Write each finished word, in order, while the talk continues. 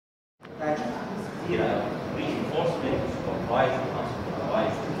كتيره قوي. reinforcement supervised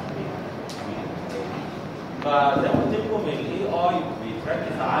unsupervised. فزي ما قلت لكم الاي اي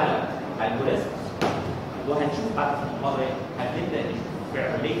بيتركز على الجوريزمز، وهنشوف بعد في المحاضره هنبدا نشوف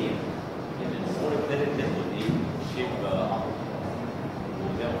فعليا ان الامور ابتدت تاخد ايه شيب اكتر.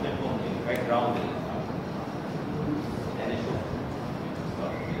 وزي ما قلت لكم الباك جراوند انا شفت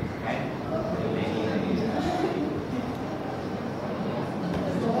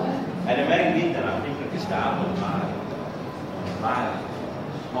انا مرن جدا على فكره في التعامل مع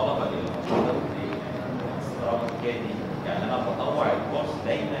الطلبه الاستراتيجيه دي. يعني انا بطوع الكورس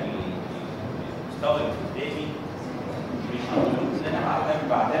دايما للمستوى اللي قدامي، مش هقول ان انا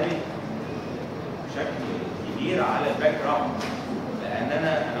بعتمد بشكل كبير على الباك جراوند، لان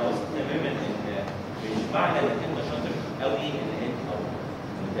انا واثق تماما ان مش معنى انك انت شاطر قوي ان انت او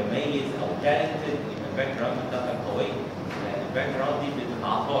متميز او تالنتد يبقى الباك جراوند بتاعتك قويه، لان الباك جراوند دي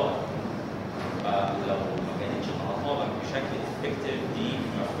بتتعطلك. فلو ما كانتش تعطلك بشكل افكتيف دي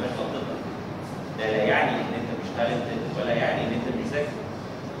ما تبقاش غلطتك. ده لا يعني ان انت مش تالنتد ولا يعني ان انت مش ذكي.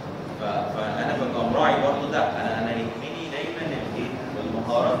 فانا ببقى مراعي برضه ده. انا يهمني دايما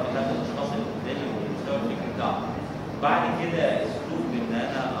المهارات بتاعت الاشخاص اللي قدامي والمستوى الفكري بتاعهم. بعد كده اسلوب ان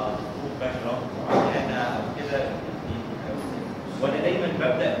انا اضيف باك جراوند معينه او كده. وانا دايما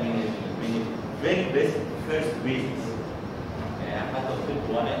ببدا من الفيري بيست فيرست بيزنس. يعني حتى قلت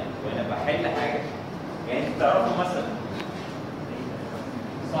لكم وانا بحل حاجه، يعني انتوا تعرفوا مثلا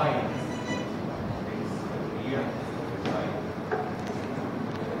ساينس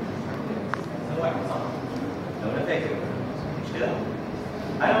لو انا فاكر مش كده؟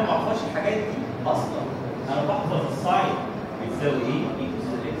 انا ما بحفظش الحاجات دي اصلا، انا بحفظ الساين بتساوي ايه؟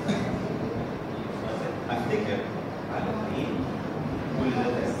 ايكوال اكس. افتكر على ايه؟ كل ده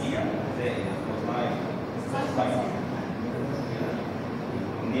تسميع زائد كوساين ساين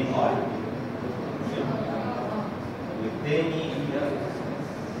 2 اي والتاني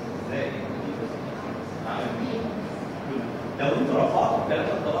زائد لو انتوا رفعتوا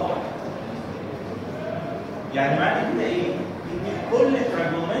الثلاثه الطلبه يعني معنى كده ايه؟ ان كل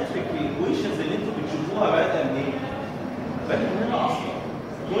التراجونومتريك ايكويشنز اللي انتوا بتشوفوها بادئه منين؟ بادئه من هنا اصلا.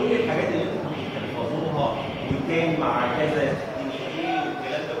 كل الحاجات اللي انتوا بتحفظوها وكان مع كذا تديني ايه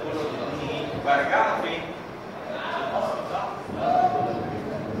والكلام ده كله تديني ايه؟ برجعها فين؟ الاصل بتاعها.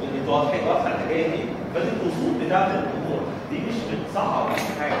 انتوا واضحه الحكايه دي؟ فدي الاصول بتاعت الامور دي مش بتصعب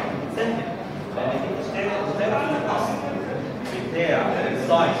حاجه، بتسهل. لانك انت بتعرف الاصل بتاع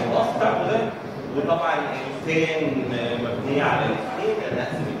الساينس الاصل بتاعه ده. وطبعا التان مبنيه على الاثنين، لان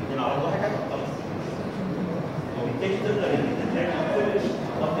اقسم الاثنين على بعض حاجه خلاص. وبالتالي تقدر ان انت تعمل كل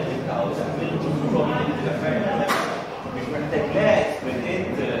الخطوات اللي انت عاوز تعمله بصوره اللي تبقى فاهم مش محتاج لها اثباتات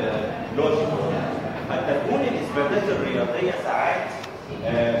لوجيك. قد تكون الاثباتات الرياضيه ساعات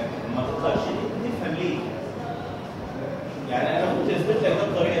ما تقدرش ان انت تفهم ليه. يعني انا ممكن اثبت لك ده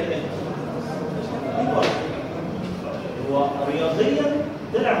بطريقه ثانيه. هو رياضيا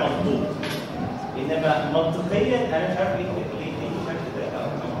طلع مظبوط، انما منطقيا انا مش عارف ليه الشكل ده.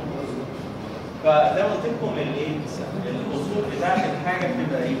 فزي ما قلت لكم الاصول بتاعت الحاجه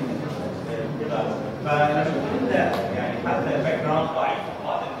بتبقى ايه؟ بتبقى فانا بشوف ان يعني حتى الباك جراوند ضعيف في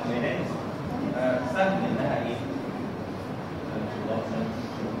بعض الدومينات سهل انها ايه؟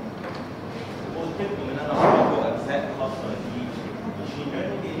 قلت لكم ان انا بعرف اجزاء خاصه بالماشين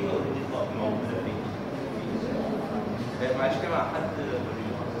ليرنينج اللي هي اوريدي موجوده فيه. معلش كده مع حد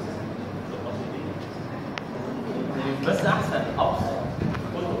بس احسن ابسط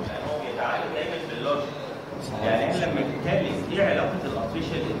كتب لان هو بيتعامل دايما باللوجيك. يعني احنا لما نتكلم ايه علاقه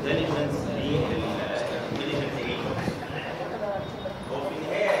الارتفيشال انتليجنس بالانتليجنس ايجنت؟ هو في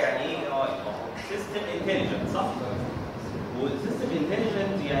النهايه يعني ايه؟ سيستم انتليجنت صح؟ والسيستم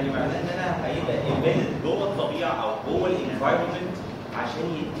انتليجنت يعني معناه ان انا هيبقى امبيدد جوه الطبيعه او جوه الانفايرمنت عشان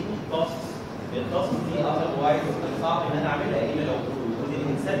يديني تاسك. التاسك دي اذروايز صعب ان انا اعملها الا لو كنت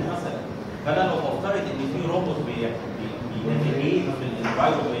الانسان مثلا. فانا لو بفترض ان في روبوت بينافيجيت في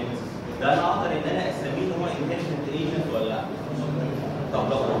الانفايرمنت ده انا اقدر ان انا اسميه ان هو انتليجنت ايجنت ولا لا؟ طب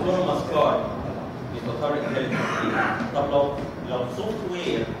لو قلت له مسكار يبقى صار انتليجنت ايجنت. طب لو سوفت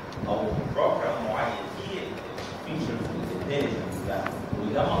وير او بروجرام معين فيه فيتشرز الانتليجنس ده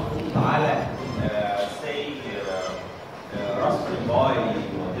وده محطوط على سي راسبري باي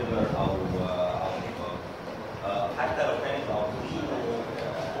وات ايفر او حتى لو كانت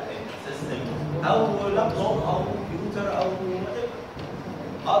سيستم او لابتوب او كمبيوتر او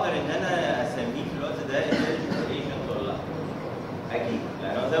اقدر ان انا اسميه في الوقت ده انتليجنت ايجنت ولا لا؟ اكيد،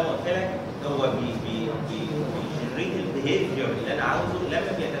 لانه زي ما قلت لك هو بيجنريت البيهيفير اللي انا عاوزه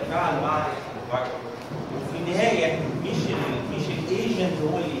لما بيتفاعل مع الانفايرمنت. وفي النهايه مش الايجنت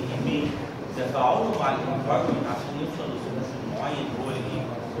هو اللي يهمني وتفاعله مع الانفايرمنت عشان يوصل لسولوشن معين هو اللي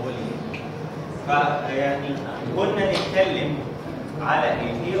فيعني كنا نتكلم على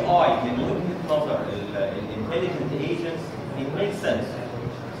الاي اي من وجهه نظر الانتليجنت ايجنتس. it makes sense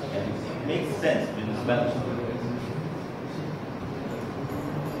يعني it makes sense بالنسبه لنا.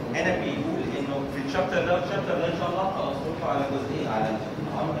 هنا بيقول انه في الشابتر ده ان شاء الله خلصتوا على جزئين على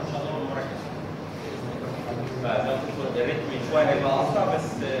الامر ان شاء الله والمركز. فده الريتم شويه هيبقى اسرع بس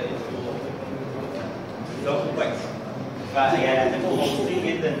انتوا بتزودوا كويس. فيعني هتبقوا مبسوطين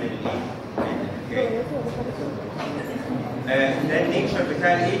جدا من ده النيتشر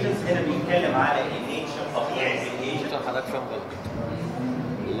بتاع الايجنتس. هنا بيتكلم على النيتشر طبيعه الايجنت. حضرتك فاهم غلط.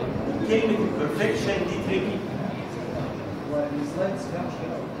 كلمه البرفكشن دي تريكي. والسلايدز فيها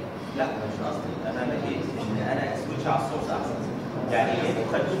مشكله. لا مش قصدي، انا لقيت ان انا اسويتش على السورس احسن. يعني اللي انتوا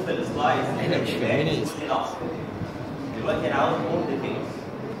خدتوه في السلايدز احنا مش فاهمين دلوقتي انا عاوز مور ديتيلز.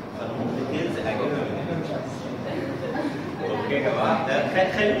 فالمور ديتيلز اجيبها من هنا. اوكي يا جماعه ده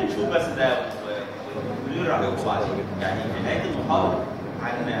خلينا نشوف بس ده كلنا رايكم عليه. يعني في نهايه المحاضره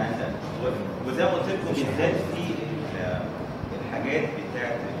عندنا وزي ما قلت لكم بالذات في الحاجات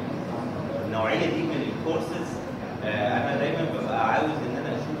بتاعت النوعيه دي من الكورسز انا دايما ببقى عاوز ان انا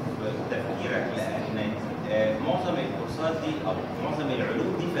اشوف تفكيرك، لان معظم الكورسات دي او معظم العلوم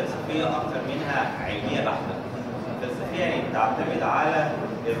دي فلسفيه اكثر منها علميه بحته. الفلسفيه يعني بتعتمد على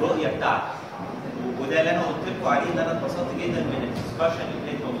الرؤيه بتاعتك، وده اللي انا قلت لكم عليه ان انا اتبسطت جدا من الدسكشن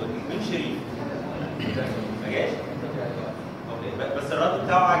اللي كانت موجوده من شريف. ما جاش؟ اوكي بس الرد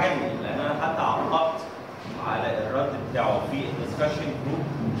بتاعه عجبني لان انا حتى عقبت على الرد بتاعه في الدسكشن جروب.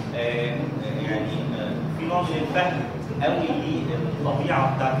 يعني في نوع من الفهم قوي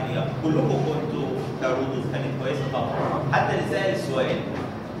للطبيعه بتاعت الاي. كلكم كنتوا ردود كانت كويسه طبعا. حتى اللي سال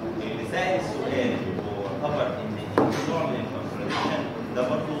السؤال واعتبر ان نوع من الكونفرنشن ده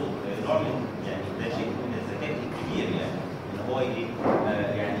برضه نوع من يعني ده شيء من الذكاء الكبير، يعني ان هو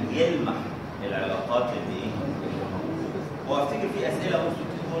يعني يلمح العلاقات اللي وافتكر في اسئله ممكن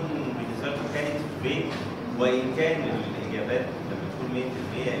تكون بالنسبه لكم كانت بيج، وان كان الاجابات لما تكون 100%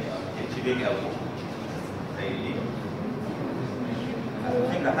 يبقى ما كانتش بيج قوي. تخيلين؟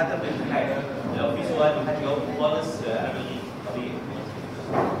 الفكره حتى في الامتحان لو في سؤال ما حدش جاوبه خالص اعمل طبيعي،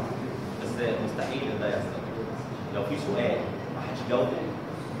 بس مستحيل ده يحصل. لو في سؤال ما حدش جاوبه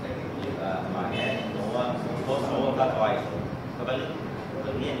يبقى معناه ان هو خلاص هو بتاعته عايز فبلغ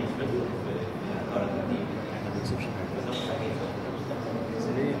يعني نسبته في القرار الترتيب.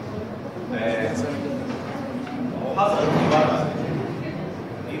 هو حصل في مره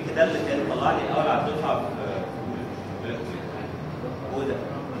يمكن ده اللي كان طلع لي الاول على الدفعه في هدى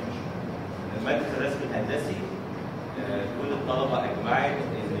ماده الرسم الهندسي. كل الطلبه اجمعت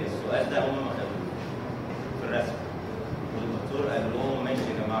ان السؤال ده هم ما خدوه في الرسم، والدكتور قال لهم ماشي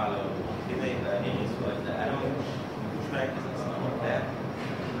يا جماعه لو كده يبقى نلغي السؤال ده. انا ما كنتش مركز اصلا وقتها،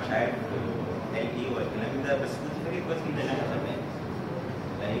 مش عارف قال ايه ولا الكلام ده، بس كنت فاكر كويس جدا ان انا فاهم.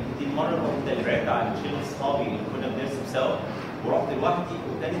 يعني دي المره الوحيده اللي بعدت عن شله اصحابي اللي كنا بنرسم سوا ورحت لوحدي،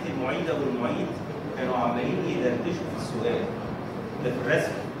 وكانت المعيده والمعيد كانوا عمالين يدردشوا في السؤال ده في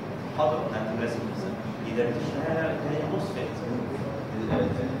الرسم. المحاضره بتاعت الرسم نفسها يدردشوا كان مصفت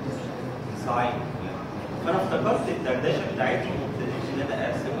صعيد. فانا افتكرت الدردشه بتاعتهم وابتديت ان انا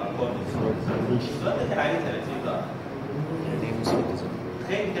ارسم ارقام. السؤال ده كان عليه 30 درجه.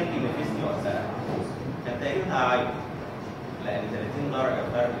 تخيل كان بينافسني وقتها، كان تقريبا هعيط لان 30 درجه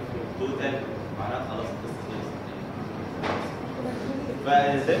فرق في التوتال معناها خلاص القصه خلصت.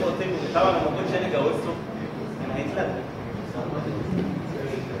 فزي ما قلت لكم طبعا لو ما كنتش انا جوزته كان هيتلبى.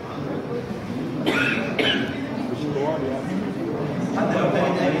 حتى لو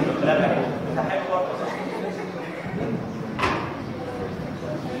كانت قالت اتلبى كنت هحب برضه صح؟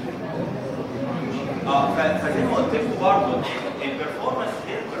 فزي ما قلت لكم برضه البرفورمانس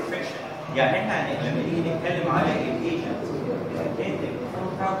غير البرفكشن. يعني احنا لما نيجي نتكلم على الايجنت كانت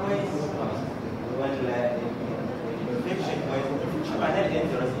البرفورمانس بتاعه كويس ولا البرفكشن كويس؟ البرفكشن معناه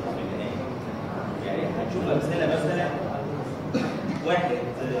الانترست في النهايه. يعني هنشوف امثله مثلا واحد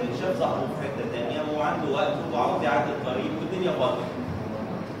شاف صاحبه في حته ثانيه وعنده وقت وعاوز يعدي الطريق والدنيا فاضيه.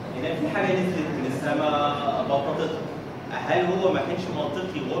 هنا في حاجه نزلت من السماء بططته. هل هو ما كانش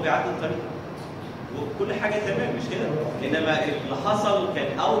منطقي وهو بيعدي الطريق؟ وكل حاجه تمام مش كده؟ انما اللي حصل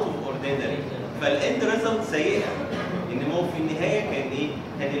كان اوت اوف اوردينري، فالاند ريزلت سيئه. انما هو في النهايه كان ايه؟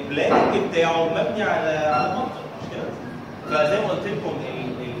 كان البلاننج بتاعه مبني على منطق مش كده؟ فزي ما قلت لكم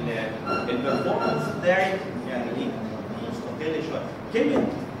البرفورمانس بتاعي يعني ايه؟ مستقل شويه. كلمه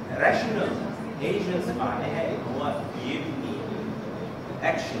راشونال ايجنتس معناها ان هو بيبني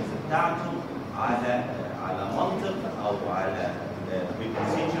الاكشنز بتاعته على منطق او على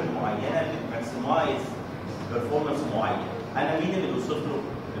بروسيجر معينه ماكسمايز بيرفورمانس معين. انا مين اللي بيوصف له؟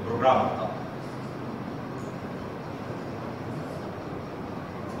 البروجرامر طبعا.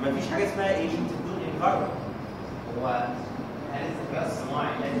 مفيش حاجه اسمها ايجنت بدون انفايرمنت. هو هل الذكاء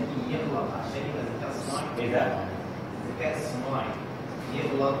الصناعي لازم يغلط عشان يبقى ذكاء صناعي؟ ايه ده؟ الذكاء الصناعي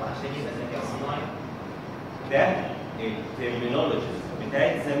يغلط عشان يبقى ذكاء صناعي؟ ده الترمينولوجي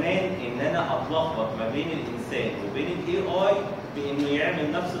بتاعت زمان ان انا اتلخبط ما بين الانسان وبين الاي اي بانه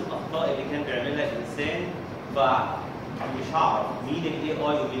يعمل نفس الاخطاء اللي كان بيعملها الانسان، فمش هعرف مين الاي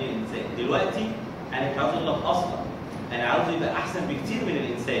اي ومين الانسان. دلوقتي انا مش عاوز اغلط اصلا، انا عاوز يبقى احسن بكتير من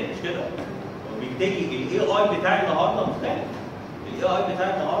الانسان، مش كده؟ وبالتالي الاي اي بتاعي النهارده مختلف. الاي اي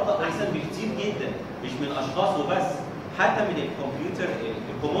بتاعي النهارده احسن بكتير جدا، مش من اشخاص وبس، حتى من الكمبيوتر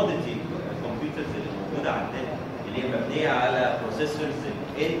الكوموديتي الكمبيوترز اللي موجوده عندنا اللي هي مبنيه على بروسيسورز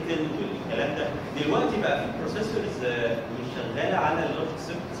الانتل والكلام ده. دلوقتي بقى في بروسيسورز مش شغاله على اللوجيك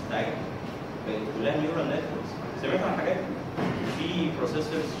سيركتس بتاعتنا، بقت كلها نيورال نتوركس. سمعتوا عن الحاجات دي؟ في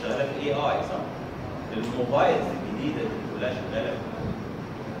بروسيسورز شغاله بالاي اي صح؟ الموبايلز الجديده دي كلها شغاله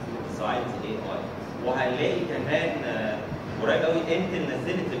ساينس اي اي. وهنلاقي كمان قريب قوي انتل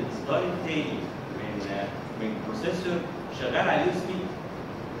نزلت الاصدار الثاني من بروسيسور شغال على اليو اس بي،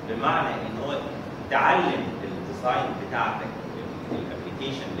 بمعنى ان هو تعلم الديزاين بتاعتك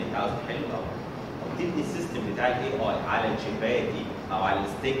الابلكيشن اللي انت عاوز تحله او تبني السيستم بتاع الاي اي على الشيبات دي او على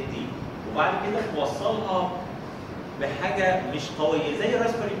الستيك دي، وبعد كده توصلها بحاجه مش قويه زي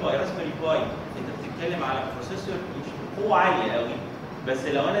راسبري باي. راسبري باي انت بتتكلم على بروسيسور مش بقوه عاليه قوي، بس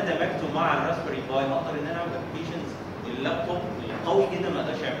لو انا دمجته مع الراسبري باي هقدر ان انا اعمل ابلكيشنز اللابتوب القوي جدا ما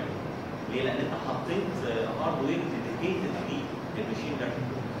اقدرش اعمله. ليه؟ لان انت حطيت هاردوير ديديكيتد للماشين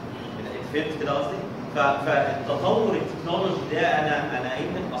ليرنينج. فهمت كده قصدي؟ فالتطور التكنولوجي ده انا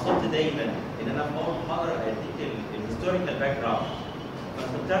يمكن قصدت دايما ان انا في اول محاضره اديك الهيستوريكال باك جراوند،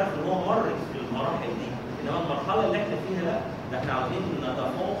 فانت بتعرف ان هو مر في المراحل دي، انما المرحله اللي احنا فيها لا، ده احنا عاوزين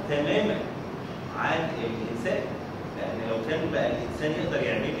نتفوق تماما عن الانسان، لان لو كان بقى الانسان يقدر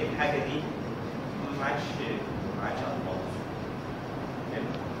يعمل لي الحاجه دي ما عادش هنخلص.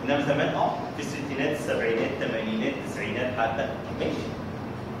 انما زمان في الستينات السبعينات الثمانينات التسعينات حتى ماشي.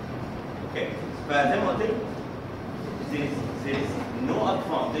 اوكي؟ فزي ما قلت لك there is no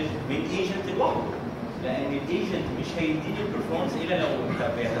advantage من ايجنت لوحده، لان الايجنت مش هيديني البرفورمانس الا لو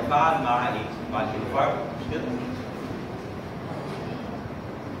بيتفاعل مع ايه؟ مع الانفايرمنت، مش كده؟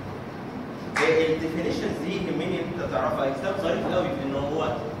 الديفينيشنز دي يهمني انت تعرفها. كتاب ظريف قوي في ان هو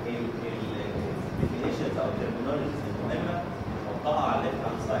الديفينيشنز او الترمينولوجيز المهمه تحطها على الليفت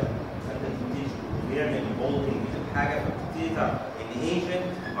هاند سايد، فانت تبتدي بيعمل بولدنج للحاجه، فبتبتدي تعرف ان ايجنت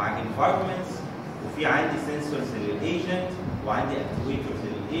مع انفايرمنتس، وفي عندي سنسورز للايجنت وعندي اكتويترز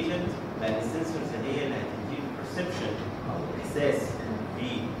للايجنت، لان السنسورز هي اللي هتديك perception او احساس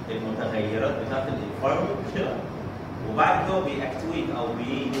بالمتغيرات بتاعت الانفايرمنت كده، وبعد كده بيأكتويت او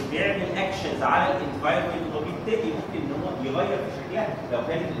بيعمل اكشنز على الانفايرمنت، وبالتالي ممكن ان هو يغير في شكلها لو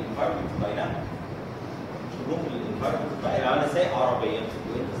كانت الانفايرمنت دايناميك. مش ممكن الانفايرمنت لو انا سايق عربيه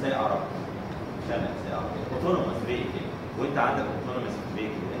وانت سايق عربيه، مش انا سايق عربيه اوتونوموس فيكل وانت عندك اوتونوموس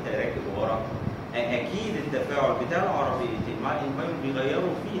فيكل وانت راكب ورا، اكيد التفاعل بتاع العربيتين مع الانفايرمنت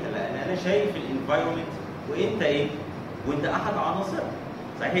بيغيروا فيها، لان انا شايف الانفايرمنت وانت ايه؟ وانت احد عناصر.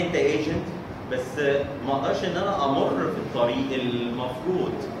 صحيح انت ايجنت، بس ما اقدرش ان انا امر في الطريق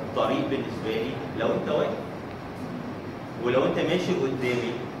المفروض طريق بالنسبه لي لو انت واقف. ولو انت ماشي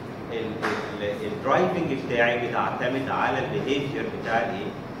قدامي الدرايفنج بتاعي بتعتمد على البيهيفير بتاع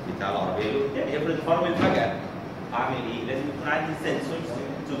الايه؟ بتاع العربيه اللي قدامي. افرض فرمل فجاه، اعمل ايه؟ لازم يكون عندي سنسورز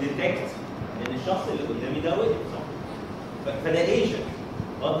تو ديتكت ان الشخص اللي قدامي ده وقف صح. فده ايجنت.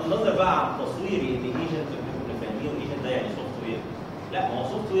 بغض النظر بقى عن تصويري ان ايجنت اللي كنا فاهمينه ايجنت ده يعني سوفت وير. لا، ما هو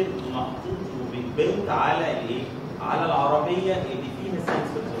سوفت وير محطوط وبيتبنت على الايه؟ على العربيه اللي فيها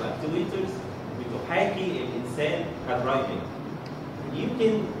سنسورز واكتويترز بتحاكي الانسان كدرايفنج.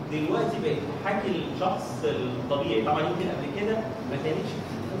 يمكن دلوقتي بقت تحاكي الشخص الطبيعي، طبعا يمكن قبل كده ما كانتش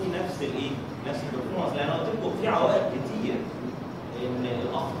بتديني نفس الايه؟ نفس البرفورمانس، لان قلت لكم في عوائق كتير ان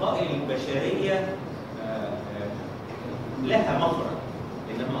الاخطاء البشريه لها مخرج،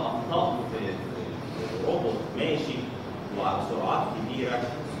 انما اخطاء في الروبوت ماشي وعلى سرعات كبيره،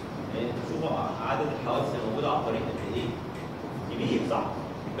 تشوفوا عدد الحوادث الموجوده على الطريق قد ايه؟ كبير صح؟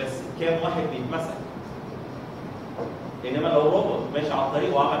 بس كام واحد بيتمسك؟ انما لو روبوت ماشي على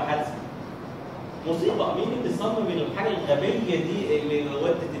الطريق وعمل حادثه مصيبه، مين اللي صمم الحاجه الغبيه دي اللي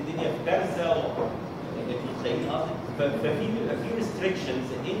ودت الدنيا في كارثه؟ انتوا متخيلين قصدي؟ ففي بيبقى في ريستريكشنز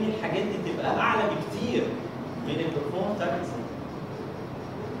ان الحاجات دي تبقى اعلى بكتير من البرفورمانس بتاع الانسان.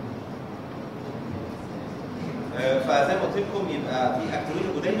 فزي ما قلت لكم يبقى في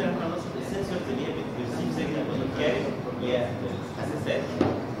اكتويتر، ودايما احنا نقصد السنسورز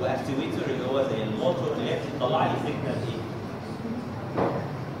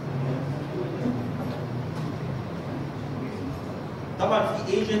طبعا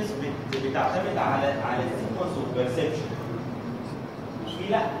في ايجنتس بتعتمد على السيكونس اوف بيرسبشن، وفي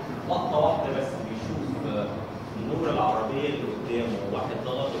لا لقطه واحده بس بيشوف نور العربيه اللي قدامه، واحد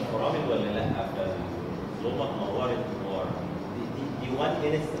ضغط الفرامل ولا لا، فالظلمه اتنورت نور، دي وان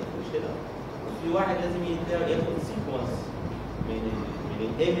انستنت مش كده؟ وفي واحد لازم ياخد سيكونس من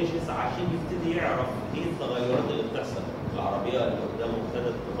الايمجز عشان يبتدي يعرف ايه التغيرات اللي بتحصل. العربيه اللي قدامه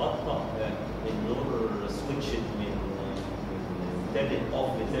ابتدت تبطأ، النور سويتشت من تيرن اوف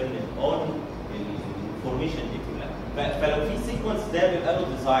لتيرن اون، الانفورميشن دي كلها. فلو في سيكونس ده بيبقى له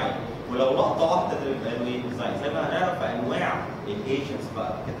ديزاين، ولو لقطه واحده ده بيبقى له ايه ديزاين، زي ما هنعرف في انواع الايجنتس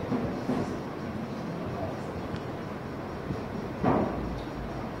بقى كده.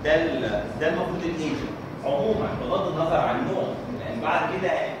 ده المفروض الايجنت عموما بغض النظر عن النوع، لان بعد كده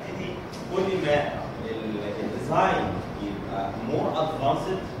هنبتدي كل ما الديزاين يبقى مور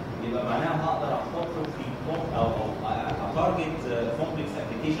ادفانسد يبقى معناها هقدر احطه في او اتارجت كومبلكس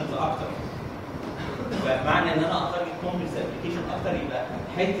ابلكيشنز اكتر. فمعنى ان انا اتارجت كومبلكس ابلكيشن اكتر يبقى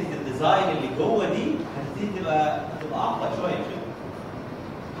حته الديزاين اللي جوه دي هتبتدي تبقى اعقد شويه كده.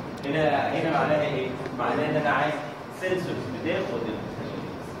 هنا معناها ايه؟ معناها ان انا عايز سنسورز بتاخد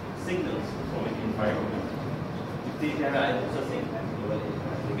signals from the environment تبتدي تعمل عليه processing اللي هو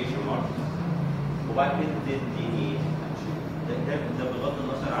الانتجريشن مارك، وبعد كده تدي ده بغض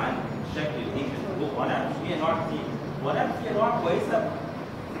النظر عن شكل الايجنت جوه. وانا عارف في انواع كتير، وانا عارف في انواع كويسه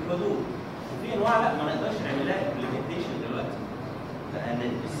في الحدود، وفي انواع لا ما نقدرش نعمل لها امبلمنتيشن دلوقتي لان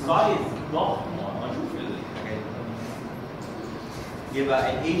السايز ضخم ونشوف الحاجات دي.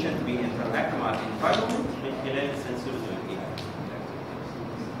 يبقى الايجنت بينتراكت مع الانفايرمنت من خلال السنسورز والايجنت.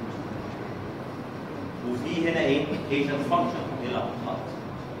 وفي هنا ايه؟ ايجنت فانكشن دي اللي هتتحط.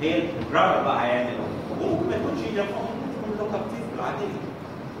 هي البروجرامر بقى هيعمل وممكن ما يكونش ايجنت فانكشن، ممكن يكون لوك اب تيبل عادي.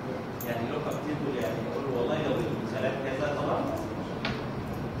 يعني لوك اب تيبل يعني يقول له والله لو المثالات كذا طبعا.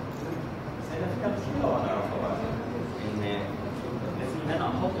 بس هنا في كام مشكله وهنعرفها بعد ان لازم ان انا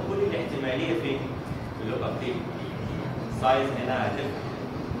احط كل الاحتماليه في اللوك اب تيبل. السايز هنا هتفرق،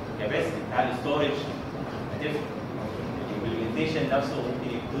 الكباسيتي بتاع الستورج هتفرق، الامبلمنتيشن نفسه ممكن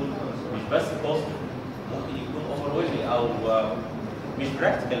يكون مش بس كوست، ممكن يكون اوفر ويلي او مش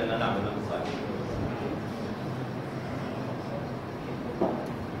براكتيكال ان انا اعمل ده صحيح.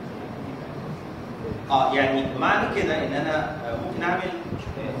 يعني معنى كده ان انا ممكن اعمل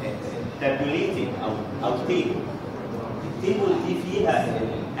تابوليتنج او تيبل. التيبل دي فيها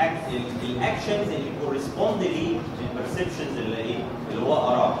الاكشنز اللي كورسبوند للبرسبشنز اللي هو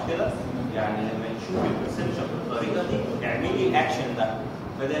اراه كده. يعني لما نشوف البرسبشن بالطريقه دي اعملي الاكشن ده،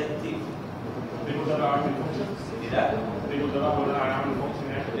 فده التيبل. التيبل ده بقى عامل فانكشن؟ لا التيبل ده بقى بناء على عامل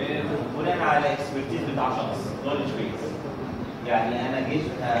فانكشن يعني؟ بناء على اكسبرتيز بتاع شخص، نولج بيس. يعني انا جيت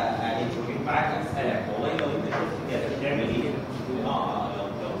اتشوفك معاك اسالك والله لو انت شفت كده بتعمل ايه؟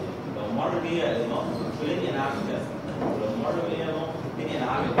 لو مر بيا الموقف الفلاني انا هعمل كذا، ولو مر بيا الموقف الثاني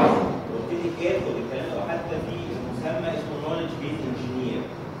انا هعمل كذا، وابتدي اخد الكلام ده. وحتى في مسمى اسمه نولج بيس انجينير،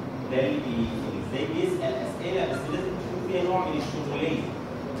 ده اللي ازاي بيسال اسئله بس لازم تكون فيها نوع من الشموليه.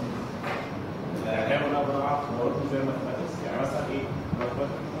 يعني انا بقدر اعرف خبراته زي ما اتفقت، يعني مثلا ايه؟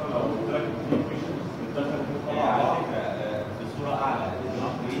 لو قلت لك الانفورميشن بتدخل في على فكره بصوره اعلى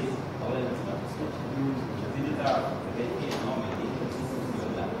النوع بيس اولا لازم تبتدي تعرف ايه نوع من ايه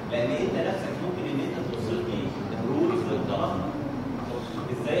ولا لا، لان انت نفسك ممكن ان انت توصل لي الرولز والقواعد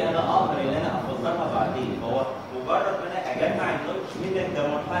ازاي انا اقدر ان انا افسرها بعدين. فهو مجرد ما انا اجمع النولج منك ده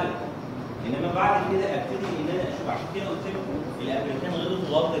مرحله، انما بعد كده ابتدي ان انا اشوف. عشان كده قلت لكم الامريكان غلطوا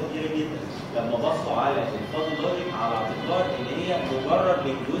غلطه كبيره جدا لما بصوا على الفاضي لوجيك على اعتبار ان هي مجرد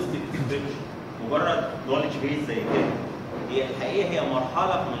لينجويستيك ديسكريبشن، مجرد نولج بيس زي كده. هي الحقيقه هي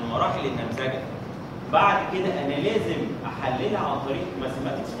مرحله من مراحل النمذجه. بعد كده انا لازم احللها عن طريق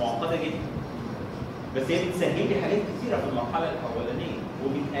ماثيماتكس معقده جدا، بس هي بتسهل لي حاجات كثيره في المرحله الاولانيه،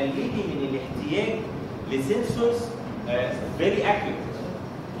 وبتقلل لي من الاحتياج لسنسورز فيري اكيوريت.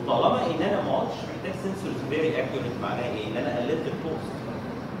 وطالما ان انا ما عدتش محتاج سنسورز فيري اكيوريت معناها ايه؟ ان انا قللت الكوست،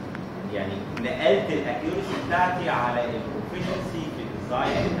 يعني نقلت الاكيوريسي بتاعتي على البروفيشنسي في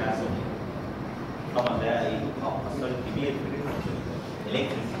الديزاين بتاع السوفت. طبعا ده اثر كبير في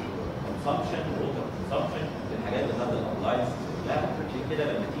الالكتريسيتي كونسبشن ووتر كونسبشن، الحاجات بتاعت الابلاينس. لا عشان كده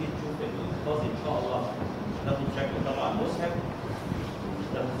لما تيجي تشوف الفاضي ان شاء الله مش هتاخد شكل طبعا مسهب، مش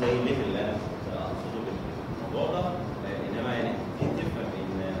هتاخد زي الليفل اللي انا كنت اقصده بالموضوع ده، انما يعني تفهم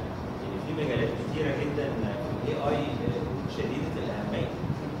ان في مجالات كتيره جدا في الاي اي شديده الاهميه.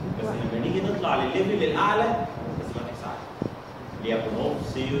 بس لما نيجي نطلع للليفل الاعلى ماثيماتكس عالي، ليكن هو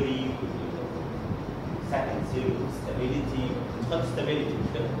ثيوري سكند ثيوري ستابيليتي. خدت ستابيليتي مش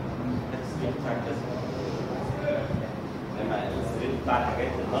كده؟ انما السبريد بتاع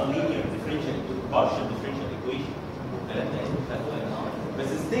الحاجات النون لينير ديفرنشال بارشل ديفرنشال ايكويشن والكلام ده بس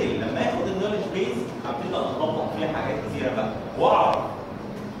ستيل لما اخد النولج بيز هبتدي اطبق فيها حاجات كتيره بقى واعرف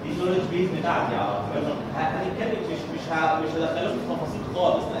دي النولج بيز بتاعتي اعرف هنتكلم مش هدخلهم في تفاصيل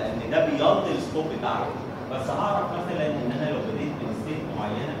خالص لان ده بياند السكوب بتاعي بس هعرف مثلا ان انا لو بديت من ستيت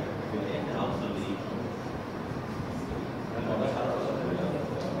معينه في الاخر هوصل لايه؟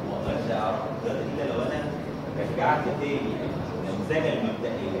 ما اقدرش اعرف الا لو انا رجعت تاني النمذجه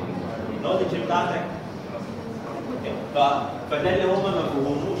المبدئيه النولج بتاعتك فده اللي هم ما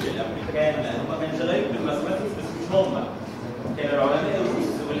فهموش الامريكان لان هم كانوا شغالين بالماثماتكس بس مش هم كانوا العلماء الروس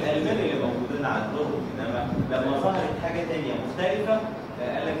والالمان اللي موجودين عندهم انما لما ظهرت حاجه ثانيه مختلفه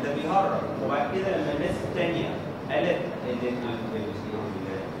قال لك ده بيهرب وبعد كده لما الناس الثانيه قالت ان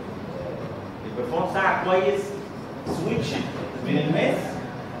البرفورمانس بتاعك كويس سويتش من الماس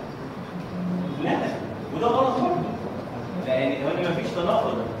لا وده غلط برضه لان هو ما فيش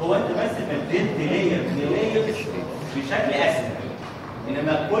تناقض هو انت بس بدلت لاير من اللايرز بشكل اسهل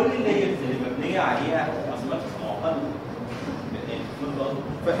انما كل اللايرز اللي مبنيه عليها ماثماتكس معقده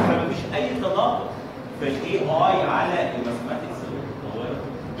فما فيش اي تناقض في الاي اي على الماثماتكس المتطوره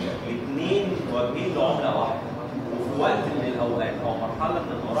الاثنين واجهين لعمله واحده وفي وقت من الاوقات او مرحله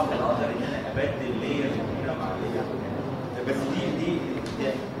من المراحل اقدر ان انا ابدل لايرز كتيره مع لايرز بس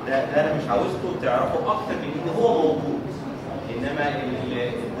ده انا مش عاوزكم تعرفوا اكتر من ان هو موجود انما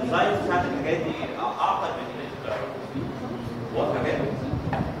الديزاين بتاعت الحاجات دي اعقد من اللي انتوا تعرفوا فيه واضحه كده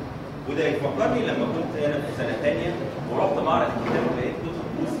وده يفكرني لما كنت انا في سنه ثانيه ورحت معرض الكتاب ولقيت كتب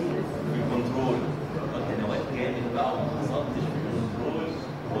روسي في الكنترول قلت انا وقت جامد بقى وما حصلتش في الكنترول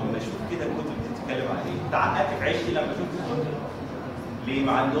واما اشوف كده الكتب دي بتتكلم عن ايه تعقدت في عيشتي لما شفت الكتب ليه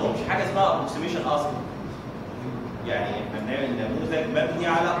ما عندهمش حاجه اسمها ابروكسيميشن اصلا يعني البرنامج النموذج مبني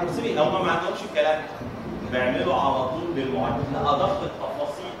على ابروكسيميشن هم ما عندهمش الكلام بيعملوا على طول بالمعادله ادق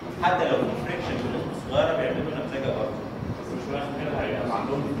التفاصيل حتى لو في فريكشن بنسبه صغيره بيعملوا نمذجه برضه بس مش معنى كده هيبقى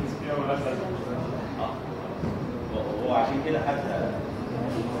عندهم ديفرنس كتير مالهاش لازمه هو عشان كده حتى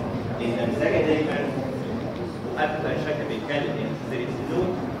النمذجه دايما اكثر شكل بيتكلم ان there is no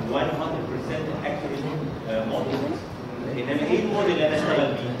 100% accurate model انما ايه الموديل اللي انا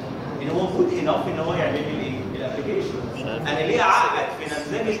اشتغل بيه؟ ان هو جود انف ان هو يعمل لي الايه؟ الابلكيشن انا ليه اعقد في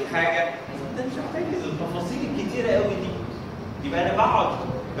نمذجه حاجه انت مش محتاج التفاصيل الكتيره قوي دي يبقى انا بقعد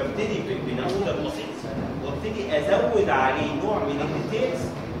ببتدي بنموذج بسيط وابتدي ازود عليه نوع من الديتيلز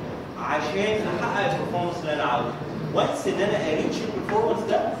عشان احقق البرفورمانس اللي انا عاوزه وانس ان انا اريتش البرفورمانس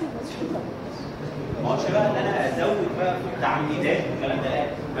ده ما اقعدش بقى ان انا ازود بقى في التعقيدات والكلام ده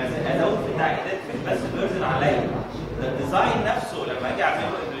بس ازود في التعقيدات بس بيرزن عليا الديزاين نفسه لما اجي اعمل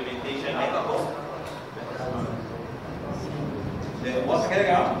له امبلمنتيشن هيبقى كوست واضح كده يا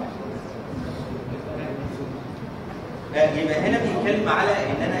جماعه؟ يبقى هنا بيتكلم على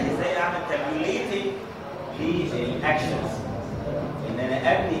ان انا ازاي اعمل تابيوليتنج للاكشنز ان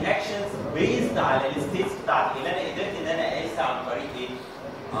انا ابني اكشنز بيزد على الستيتس بتاعتي اللي انا قدرت ان انا اقيسها عن طريق ايه؟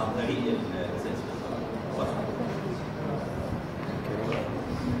 عن طريق السنسور.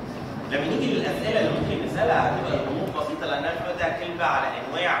 لما نيجي للاسئله اللي ممكن نسالها هتبقى الامور بسيطه لان انا دلوقتي هتكلم بقى على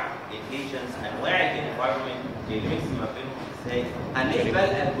انواع الايجنتس انواع الانفايرمنت الميكس ما بينهم ازاي هنلاقي بقى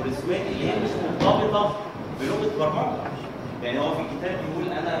الالجوريزمات اللي هي مش مرتبطه بلغه برمجه يعني هو في الكتاب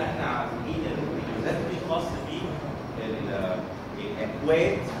بيقول احنا عارفين الالجوريزمات دي خاص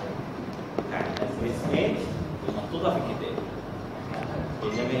بالاكواد بتاعت الالجوريزمات المحطوطه في الكتاب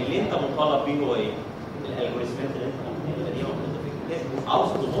انما اللي انت مطالب بيه هو ايه؟ الالجوريزمات اللي انت محطوطه دي محطوطه في الكتاب عاوز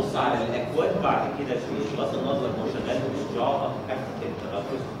تبص على الاكواد بعد كده في بغض النظر هو شغال بالجافا كده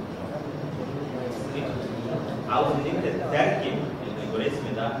عاوز ان انت تترجم الالجوريزم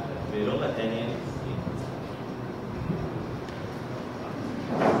ده بلغه ثانيه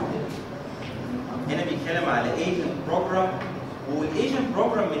هنا بيتكلم على ايجنت بروجرام والايجنت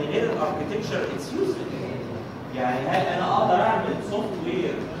بروجرام من غير الاركتكتشر اتس يوزلس يعني هل انا اقدر اعمل سوفت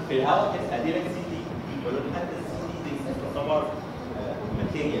وير في الهواء كده ادي لك سي دي ولا حتى السي دي تعتبر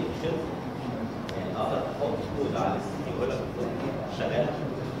ماتيريال شيل يعني اقدر احط كود على السي دي ولا شغاله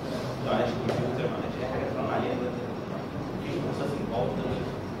لو عايش كمبيوتر ما عنديش اي حاجه ترن عليها مفيش بروسيسنج باور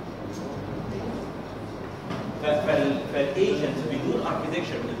فالايجنت بدون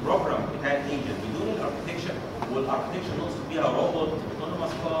اركتكتشر البروجرام بتاع الايجنت بدون الاركتكتشر والاركتكتشر نقصد بيها روبوت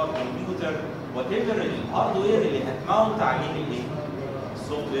اوتونوماس كار كمبيوتر وات ايفر الهاردوير اللي هتماونت عليه الايه؟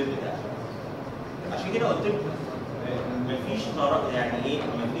 السوفت وير بتاعك. عشان كده قلت لكم مفيش يعني ايه؟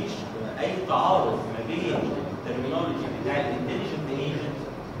 مفيش اي تعارض ما بين الترمينولوجي بتاع الانتليجنت ايجنت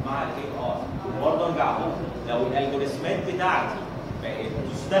مع الاي ار. وبرضه ارجع اقول لو الالجوريزمات بتاعتي بقت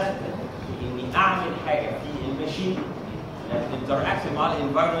تستخدم اني اعمل حاجه في الماشين الانتراكشن مع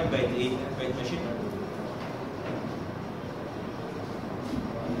الانفايرمنت بقت ايه؟ بقت ماشين.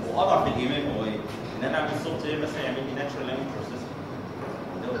 واضعف الايمان هو ايه؟ ان انا اعمل سوفت وير مثلا يعمل لي ناتشرال لانجوج بروسيسنج.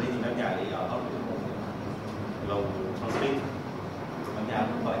 ده اوريدي مبني على ايه؟ على الارض. لو ترانسليت مبني على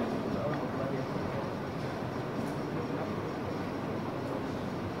الفايل.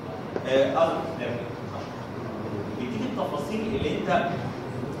 بيديك التفاصيل اللي انت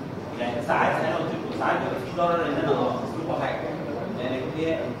يعني ساعات انا قلت لكم ساعات بيبقى في ضرر ان انا الخص لكم حاجه لان هي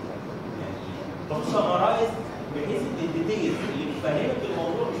يعني سمرايز بحيث ان الديتيلز اللي بتفهمك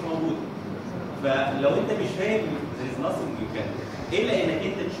الموضوع مش موجوده. فلو انت مش فاهم there is nothing you can الا انك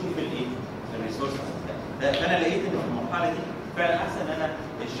انت تشوف الايه؟ الريسورس. فانا لقيت ان في المرحله دي فعلا احسن ان انا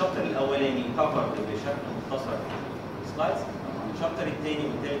الشابتر الاولاني كفر بشكل مختصر في سلايدز، الشابتر الثاني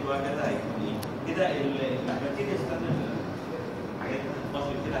والثالث وهكذا هيكون ايه؟ كده الماتيريالز بتاعت الحاجات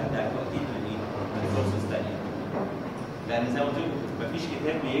الفصل كده هتاخد اكيد من ايه؟ من ريسورسز ثانيه. لان زي ما قلت لكم مفيش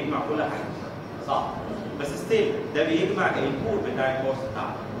كتاب بيجمع كل حاجه صح؟ بس ستيل ده بيجمع الكور بتاع الكورس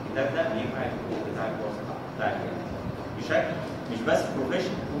بتاعك. الكتاب ده بيجمع الكور بتاع الكورس بتاعك بشكل مش بس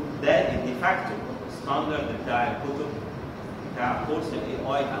بروفيشنال، ده الديفاكتو ستاندرد بتاع الكتب بتاع كورس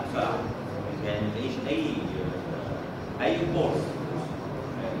الاي اي نفسها. يعني مفيش اي كورس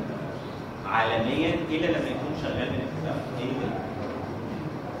عالميا الا لما يكون شغال من الكتاب.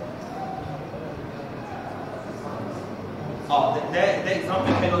 ده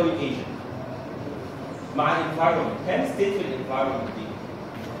اكزامبل حلو قوي الايجنت مع الانفايرمنت. كام ستيت في الانفايرمنت دي؟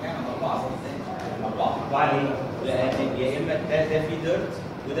 كام 4 4. وبعدين لان يا اما ده في ديرت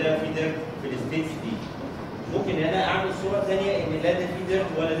وده في ديرت في الستيتس دي. ممكن ان انا اعمل صوره ثانيه ان لا ده في ديرت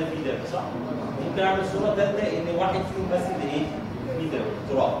ولا ده في ديرت صح؟ ممكن اعمل صوره ثالثه ان واحد فيهم بس اللي ايه؟ في ديرت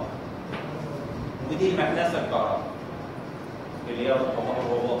تراب. ودي المكنسه الكهرباء اللي هي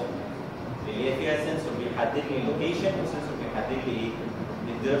الروبوت اللي هي فيها سنسور بيحدد لي اللوكيشن وسنسور بيحدد لي ايه؟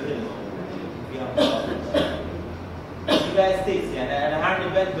 الديرت اللي فيها كهرباء. دي بقى ستيتس. يعني انا هعمل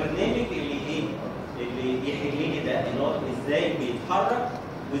بقى البرنامج اللي ايه؟ اللي يحل لي ده ان هو ازاي بيتحرك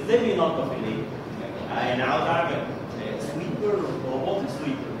وازاي بينظف الايه؟ يعني عاوز اعمل سويبر روبوتك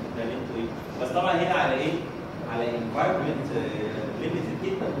سويبر ده اللي انتوا ايه؟ بس طبعا هنا على ايه؟ على انفايرمنت ليميتد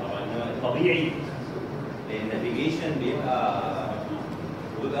جدا طبعا. الطبيعي النافيجيشن بيبقى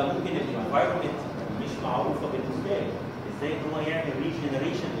ممكن الانفايرمنت مش معروفه بالنسبه لي. ازاي ان هو يعمل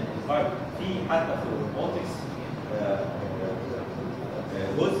ريجنريشن للانفايرمنت في حتى في الروبوتكس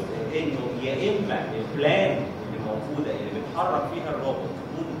جزء انه يا اما البلان اللي موجوده اللي بيتحرك فيها الروبوت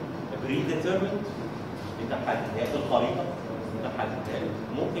تكون بري ديترمنت انت محددها في الخريطه انت محددها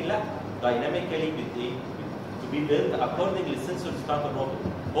ممكن لا دايناميكالي ايه تو بي بيلد اكوردنج للسنسورز بتاعت الروبوت.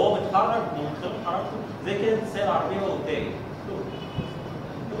 هو بيتحرك من خلال حركته زي كده تسال العربيه قدامي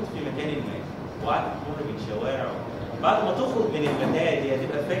كنت في مكان ما وقعدت تمر من شوارع بعد ما تخرج من المكان دي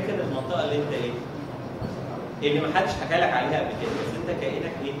هتبقى فاكر المنطقه اللي انت ايه؟ اللي ما حدش حكى لك عليها قبل كده بس انت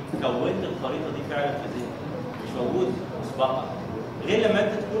كانك ايه؟ كونت الخريطه دي فعلا في ذهنك مش موجود مسبقا. غير لما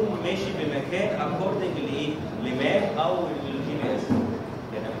انت تكون ماشي بمكان اكوردنج لايه؟ لماب او للجي بي اس.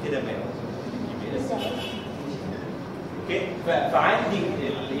 يعني كده ماب جي بي اس. اوكي؟ فعندي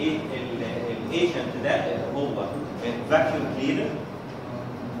الايه؟ الايجنت ده هو فاكيوم كلينر.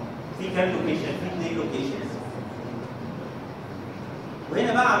 في كام لوكيشن؟ في 2 لوكيشنز.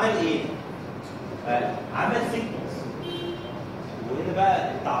 وهنا بقى عمل ايه؟ عمل سيكونس. وهنا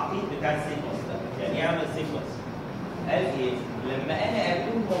بقى التعقيد بتاع السيكونس ده. يعني ايه عمل سيكونس؟ قال ايه؟ لما انا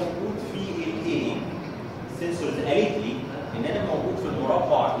اكون موجود في الايه السنسورز قالت لي ان انا موجود في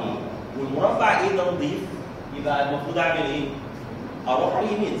المربع ايه والمربع ايه ده نضيف يبقى المفروض اعمل ايه؟ اروح على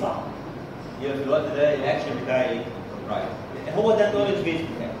اليمين صح؟ يبقى في الوقت ده الاكشن بتاعي ايه؟ رايت. هو ده النولج بيس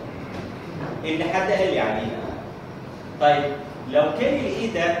بتاعي. اللي حد قال لي عليه. طيب لو كان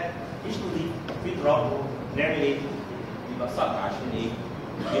الايه ده مش نضيف في تراب نعمل ايه؟ يبقى صح عشان ايه؟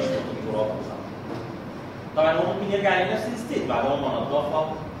 يشفط التراب صح. طبعا هو ممكن يرجع لنفس الستيت بعد ما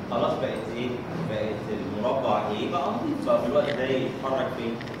نضفها خلاص بقت ايه؟ بقت المربع ايه؟ بقى نضيف بقى في الوقت ده يتحرك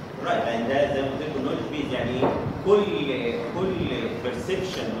فين؟ رايت. لان ده زي ما قلت لكم نولج بيز يعني ايه؟ كل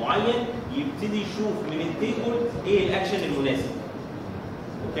بيرسبشن معين يبتدي يشوف من التيبل ايه الاكشن المناسب.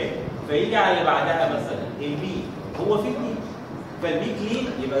 اوكي؟ فيجي على اللي بعدها مثلا البي هو في بي فالبي كلين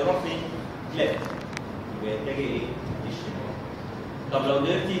يبقى يروح فين؟ ليفت. يبقى يتجه ايه؟ للشمال. طب لو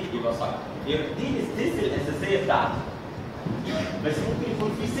ديرتي يبقى صح. دي الستيتس الاساسيه بتاعتي. بس ممكن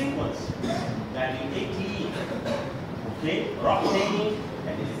يكون في سيكونس. يعني الاي كلين اوكي؟ راح تاني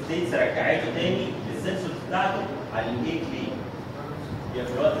يعني الستيتس رجعته تاني للسنسور بتاعته على الاي كلين. يبقى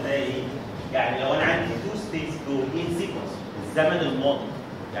في الوقت ده ايه؟ يعني لو انا عندي 2 ستيتس دول ان سيكونس الزمن الماضي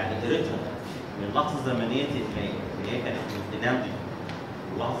يعني قريتهم من لحظه زمنيه ما اللي هي كانت بنمضي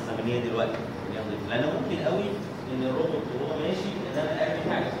اللحظه الزمنيه دلوقتي بنمضي، فانا ممكن قوي ان الروبوت وهو ماشي ان انا ارمي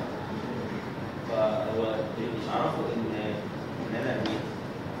حاجه، فهو مش عارفه ان انا ارميها،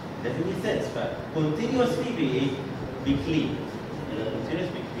 لازم يسنس، فكونتينيوسلي بايه؟ بكلين، كونتينيوس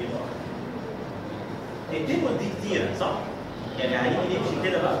بكلين. التيبل دي كتيره صح؟ يعني هنيجي نمشي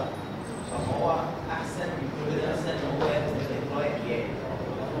كده بقى. طب هو احسن من كل ده مثلا ان هو ياخد الرايح جاي.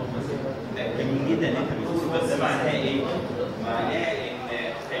 جميل جدا ان انت بتقول، بس ده معناها ايه؟ معناها ان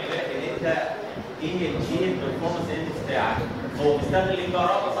خلي بالك ان انت ايه البرفورمانس اندكس بتاعك؟ هو بيستخدم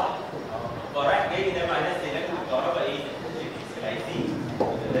الكهرباء صح؟ فرايح جاي ده معناه استهلاك الكهرباء ايه؟ هيزيد.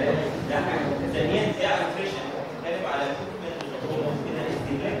 ده حاجه. ثانيا دي اتريشن، بنتكلم على البرفورمانس كده،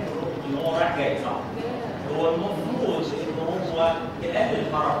 استهلاك الروبوت ان هو رايح جاي صح؟ هو المفروض ان هو يقلل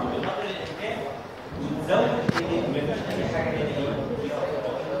الحركه بقدر الامكان ويزود ما فيش اي حاجه هنا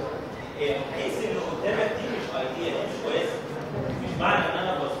ايه؟ الكيس اللي قدامك دي مش ايديا، دي مش كويسه. مش معنى ان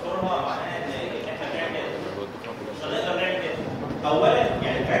انا بذكرها معناها ان احنا بنعمل كده. مش هنقدر نعمل كده. اولا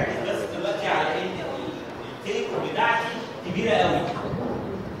يعني ركز بس دلوقتي على ان التيكو بتاعتي كبيره قوي.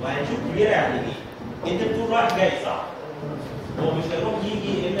 وهنشوف كبيره يعني ايه؟ انت بتقول رايح جاي صح؟ هو مش هيروح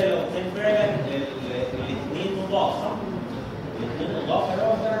يجي الا لو كان فعلا الاثنين نضاف صح؟ الاثنين نضاف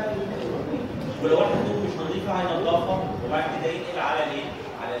هيروح فعلا، ولو واحد منهم مش نظيفه هينضفها وبعد كده ينقل على الايه؟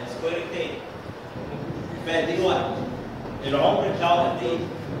 على السكوير التاني. فدلوقتي العمر بتاعه قد ايه؟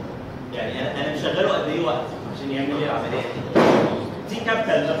 يعني انا مشغله قد ايه وقت عشان يعمل لي العمليه دي؟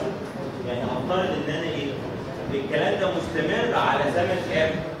 كابيتال ده يعني هفترض ان انا ايه؟ الكلام ده مستمر على زمن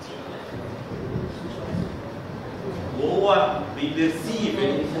كام؟ وهو بيبرسيف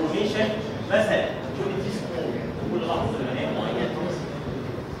الانفورميشن مثلا كل لحظه زمنيه معينه.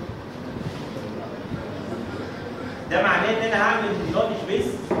 ده معناه ان انا هعمل نولج بيس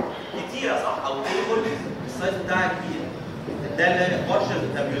كتيره صح؟ او تيبل السايز بتاعها كبير. ده اللي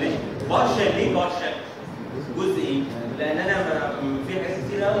بارشل تابيوليشن. بارشل ليه بارشل؟ جزء ايه؟ لان انا في حاجات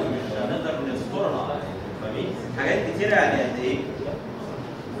كتير قوي مش هنقدر نذكرها، فاهمين؟ حاجات كتيره يعني قد ايه؟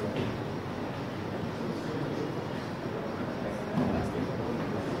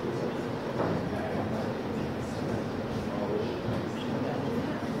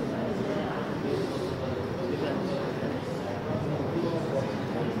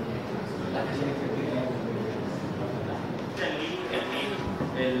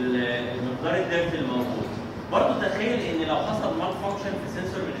 المقدار الداخلي الموجود. برضه تخيل ان لو حصل مال فانكشن في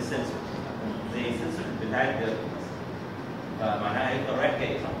سنسور من السنسور زي السنسور بتاع الداخل فمعناها هيفضل رايح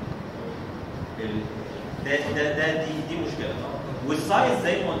جاي صح؟ دي مشكله طبعا. والسايز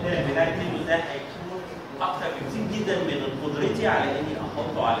زي ما قلت لك بتاع التيبل ده هيكون اكتر بكتير جدا من قدرتي على اني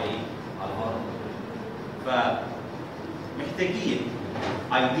احطه على ايه؟ على الهارد. فمحتاجين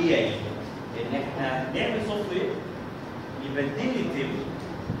ايديا ان احنا نعمل سوفت وير يبدل لي التيبل.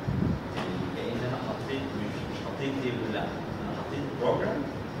 كأن انا حطيت مش حطيت تيبل، لا انا حطيت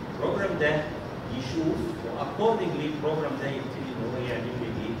البروجرام ده يشوف واكوردنجلي البروجرام ده يبتدي ان هو يعمل لي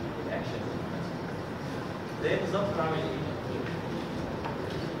ايه؟ الاكشن. زي بالظبط بعمل ايه؟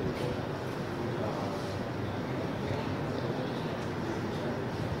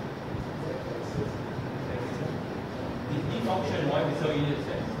 دي فانكشن واي بيساوي ايه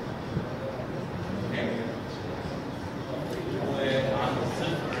ازاي؟ وعند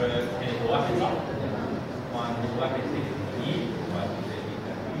الصفر كانت واحد صح؟ وعند واحد اثنين وواحد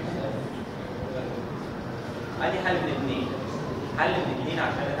ادي حل من اثنين. حل من اثنين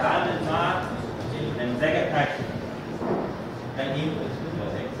عشان اتعامل مع النمذجه بتاعتي. ده انبوت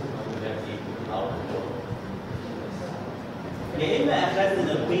وده اوتبوت. يا اما اخزن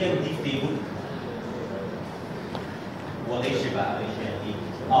القيم دي في تيبل وغش بقى غش يعني ايه؟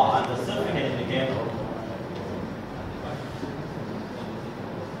 عند الصفر كانت بكام؟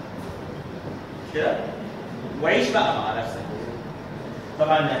 كده؟ وعيش بقى مع نفسك.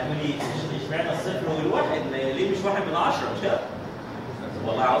 طبعا هتقولي اشمعنى الصفر والواحد؟ ليه مش واحد من 10؟ مش كده؟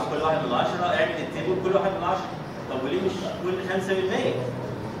 والله عاوز كل واحد من 10 اعمل التيبل كل واحد من 10. طب وليه مش كل 5%؟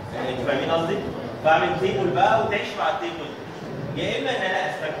 انتوا فاهمين قصدي؟ فاعمل تيبل بقى وتعيش مع التيبل. يا اما ان انا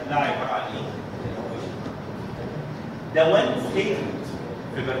استخدم ده عباره عن ايه؟ ده وان ستيتمنت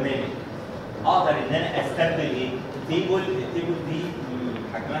في برنامج اقدر ان انا استخدم ايه؟ التيبل دي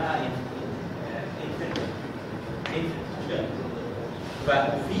حجمها انفينيت.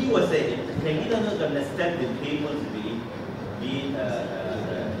 ففي وسائل تخلينا نقدر نستخدم تيبلز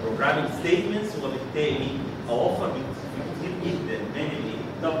بروجرامينج ستيتمنتس وبالتالي اوفر كتير جدا من الايه؟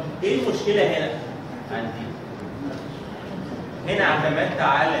 طب ايه المشكله هنا؟ عندي هنا اعتمدت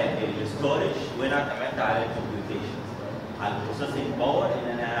على الستورج وهنا اعتمدت على الكمبيوتيشن على البروسيسنج باور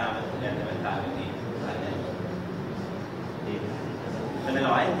ان انا اعتمدت على الايه؟ على فانا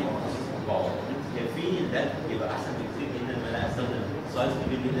لو عندي يكفيني ده يبقى احسن بكتير جدا من انا استخدم سايز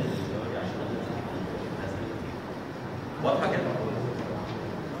كبير جدا للجواري عشان واضحه كده؟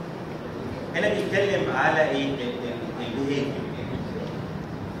 هنا بيتكلم على ايه؟ البيهيفير.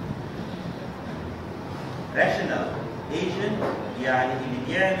 راشنال ايجنت يعني اللي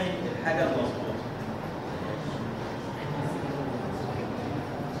بيعمل الحاجه المظبوطه.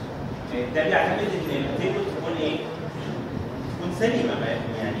 ده بيعتمد ان التيبل تكون ايه؟ تكون سليمه،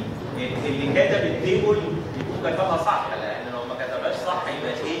 يعني اللي كتب التيبل يكون كتبها صح، لان لو ما كتبهاش صح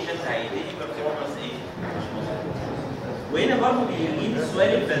يبقى الايجنت هيديني بيرفورمانس ايه؟ مش مظبوط. وهنا برضه بيجيب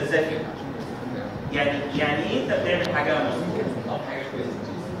السؤال الفلسفي. يعني ايه انت بتعمل حاجه مظبوطه او حاجه كويسه؟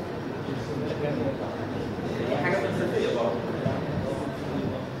 دي حاجه فلسفيه برضه.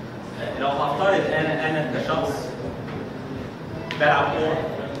 لو هفترض انا كشخص بلعب كوره،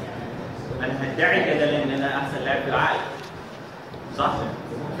 انا هدعي كده ان انا احسن لاعب في العالم. صح؟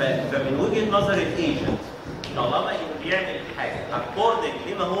 فمن وجهه نظر الايجنت طالما انه بيعمل حاجه اكوردنج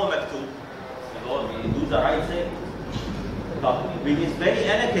لما هو مكتوب اللي هو بيدو ذا رايت ثينج. طب بالنسبه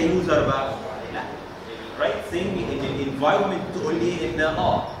لي انا كيوزر بقى لا، الرايت ثينج ان الانفايرمنت تقول لي ان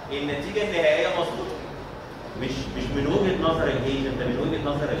النتيجه النهائيه مظبوطه. مش من وجهه نظر الايجنت، ده من وجهه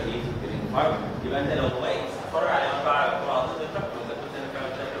نظر الايه؟ الانفايرمنت. يبقى انت لو واقف تتفرج على مباراة كوره هتقدر ولا كنت انا فعلا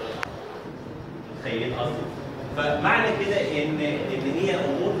شاطر ولا متخيلين قصدي؟ فمعنى كده ان هي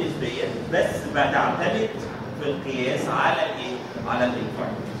امور نسبيه بس بتعتمد في القياس على الايه؟ على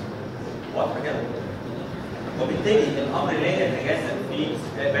الانفايرمنت. واضحه كده؟ وبالتالي الامر لا يتجسد في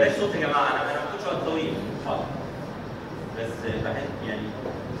بلاش صوت يا جماعه، انا ما كنتش وقت طويل حاضر بس بحس يعني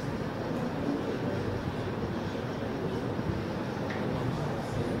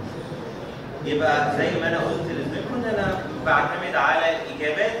يبقى زي ما انا قلت للذكر ان انا بعتمد على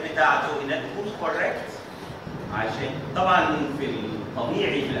الاجابات بتاعته انها تكون كوريكت، عشان طبعا في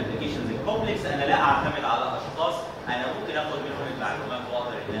الطبيعي في الابلكيشنز الكومبلكس انا لا اعتمد على اشخاص، انا ممكن اخد منهم المعلومات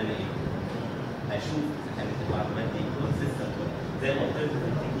واقدر ان انا ايه؟ اشوف اذا كانت المعلومات دي كونسيستنت زي ما قلت لكم في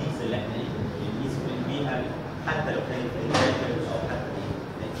التكنيكس اللي احنا بنقيس بيها حتى لو كانت انتاجر او حتى ايه.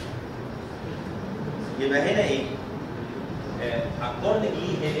 يبقى هنا ايه؟ accordingly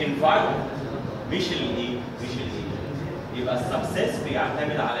الانفايرمنت مش الايه؟ مش الايه. يبقى السكسس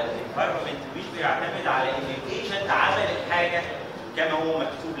بيعتمد على الانفايرمنت مش بيعتمد على ان الايجنت عمل الحاجه كما هو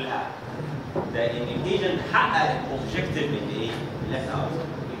مكتوب لها. ده ان الايجنت حقق الاوبجيكتيف اللي ايه؟ اللي احنا عاوزينه.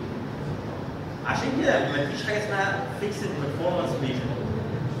 عشان كده ما فيش حاجه اسمها فيكسد بيرفورمانس ميجر.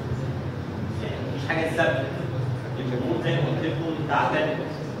 يعني مفيش حاجه ثابته. الامور زي ما قلت لكم تعتمد.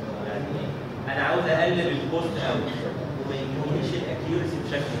 يعني انا عاوز اقلل الكوست قوي وما يكونش الاكيورسي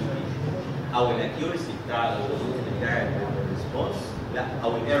بشكل كبير. او الاكيورسي بتاع الريسبونس لا،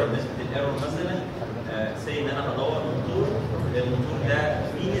 او الايرور، نسبه الايرور مثلا سي ان انا هدور الموتور ده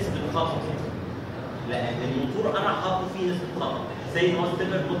فيه نسبه خطا. لان الموتور انا حاطه فيه نسبه خطا. زي ما قلت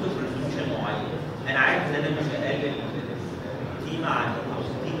لك كنت في ريزولوشن معين، انا عارف ان انا مش هقلل القيمه عن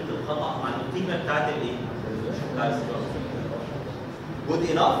قيمه الخطا عن القيمه بتاعت الايه؟ بتاع السيارة. جود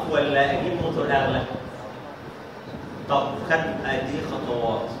انف ولا اجيب موتور اغلى؟ طب خدت قد ايه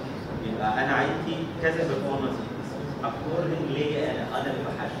خطوات؟ يبقى انا عندي كذا بيرفورمانس اكوردنج ليا انا اللي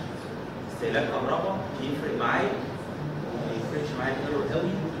بحدد. استهلاك كهرباء يفرق معايا ما يفرقش معايا الايرور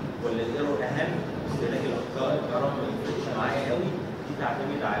قوي ولا الايرور اهم؟ استهلاك الكهرباء ما يفرقش معايا قوي، دي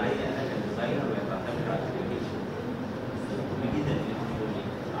تعتمد عليا انا كديزاينر ولا تعتمد على الابلكيشن. مهم جدا ان انت تقول لي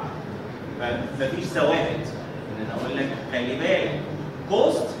فمفيش ثوابت ان انا اقول لك خلي بالك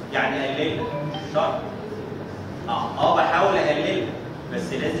كوست يعني اقللها شرط. بحاول اقللها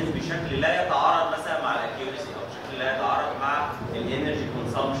بس لازم بشكل لا يتعارض مثلا مع الاكيورسي او بشكل لا يتعارض مع الانرجي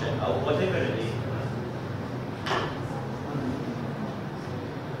كونسامشن او وات ايفر الايه.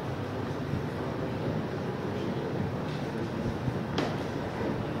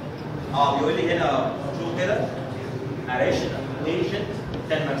 بيقول لي هنا شوف كده a rational agent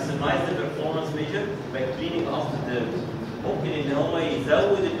can maximize the performance measure by cleaning up the dirt. ممكن ان هو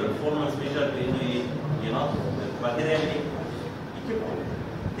يزود البرفورمانس ميجر بانه ايه؟ ينظف وبعد كده يعمل ايه؟ يكبر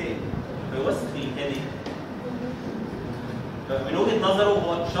تاني فيوسخ الكادي. من وجهه نظره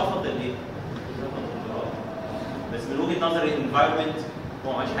هو شفط الايه؟ شفط التراب. بس من وجهه نظر الانفايرمنت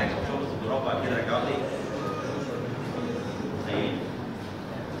هو ما عملش حاجه، هو شفط التراب وبعد كده رجعه تاني. تخيل.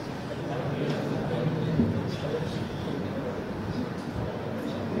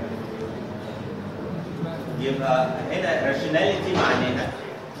 يبقى هنا راشوناليتي معناها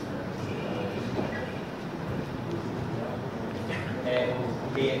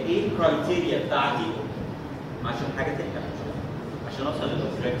هي ايه الكرايتيريا بتاعتي عشان حاجه تنجح، عشان اوصل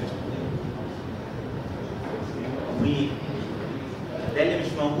للاوبجيكتيف. وده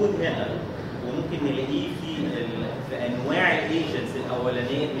موجود هنا، وممكن نلاقيه في انواع الايجنتس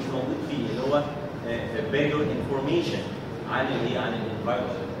الاولانيه مش موجود فيه، اللي هو بيجر انفورميشن عن الايه؟ عن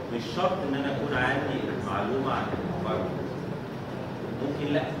الانفايرمنت. مش شرط ان انا اكون عندي معلومه عن الانفايرمنت،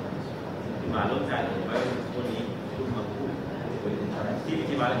 ممكن لا، ممكن معلومتي عن الانفايرمنت تكون ايه؟ تكون مجهوله،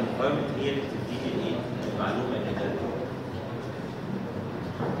 والانتراكتيفيتي مع الانفايرمنت هي اللي بتديني الايه؟ المعلومه اللي انا.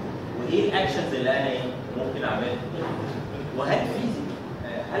 وايه الاكشنز اللي انا ايه؟ ممكن اعملها؟ وهل في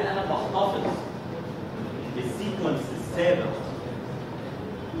هل انا بحتفظ بالسيكونس السابق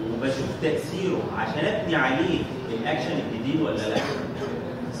وبشوف تاثيره عشان ابني عليه الاكشن الجديد ولا لا؟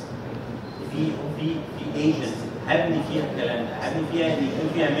 في ايجنتس هبني فيها الكلام ده، هبني فيها ان يكون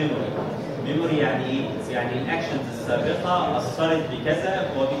فيها ميموري يعني ايه؟ يعني الاكشنز السابقه اثرت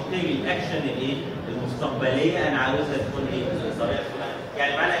بكذا، وبالتالي الاكشن الايه؟ المستقبليه انا عاوزها تكون ايه؟ بطريقه فلانيه.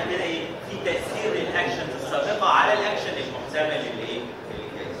 يعني معنى كده ايه؟ في تاثير للاكشنز السابقه على الاكشن المحتمل اللي ايه؟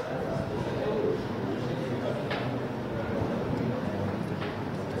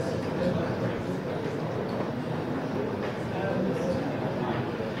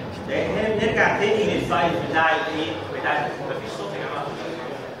 نرجع تاني للسايز بتاع الايه؟ بتاع مفيش صوت يا جماعه.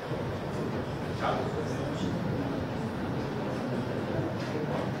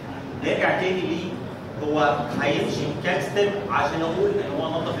 نرجع تاني ليه؟ هو هيمشي كام ستيب عشان اقول ان هو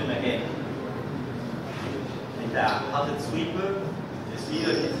نظف المكان. انت حاطط سويبر،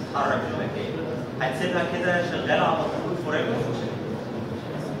 السويبر دي تتحرك في المكان. هتسيبها كده شغاله على طول فور ايفر؟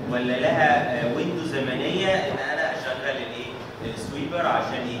 ولا لها ويندو زمنيه ان انا اشغل الايه؟ السويبر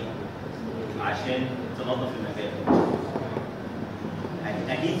عشان ايه؟ عشان تنظف المكان.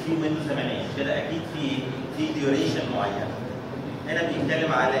 اكيد في ويندو زمنيه كده، اكيد في ديوريشن معين. هنا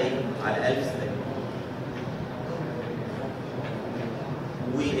بنتكلم على ايه؟ على 1000 ستيب.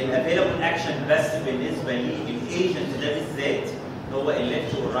 والافيلابل اكشن بس بالنسبه للايجنت ده بالذات هو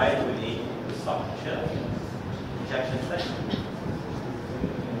الليفت والرايت والايه؟ والصح، مش كده؟ مش اكشن ثاني.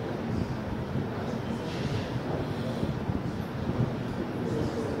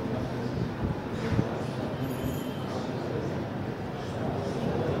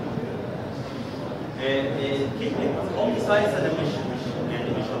 كلمة اومني ساينس انا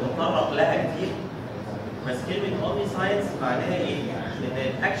مش هتطرق لها كتير، بس كلمة اومني ساينس معناها ايه؟ ان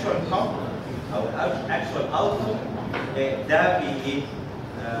الاكشوال كومبوننت او الاكشوال اوتبوت ده بايه؟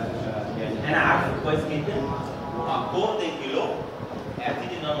 يعني انا عارفه كويس جدا، واكوردنج له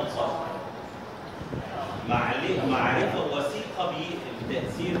ابتدي ان انا اتصرف. معرفة وثيقة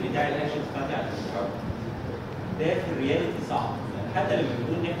بالتأثير بتاع الاكشن بتاعتي على الانفايرمنت. ده في الرياليتي صعب، يعني حتى لما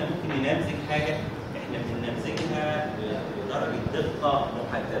بنقول ان احنا ممكن ننمذج حاجة احنا بنمسكها بدرجه دقه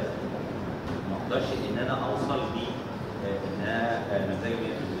محدده. ما اقدرش ان انا اوصل ل انها نمذجه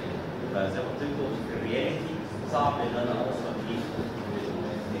 100%. فزي ما قلت لكم في الرياليتي صعب ان انا اوصل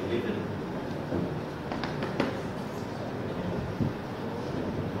للليفل.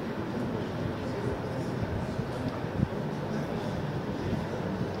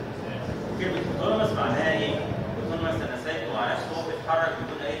 كلمه اوتونومس معناها ايه؟ اوتونومس انا سايبه مع نفسه هو بيتحرك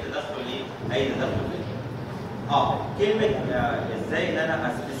بدون اي تدخل ايه؟ اي تدخل ايه؟ كلمة ازاي ان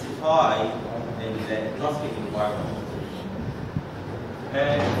انا اسبيسيفاي التاسك انفايرمنت.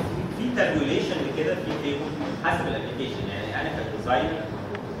 في تابيوليشن كده في تيبل حسب الابلكيشن. يعني انا كديزاينر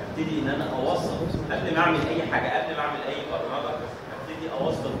ابتدي ان انا اوصل قبل ما اعمل اي حاجه، قبل ما اعمل اي برمجه ابتدي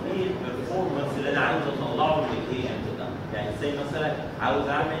اوصل ايه البرفورمانس اللي انا عاوز اطلعه من الايجنت ده. يعني زي مثلا عاوز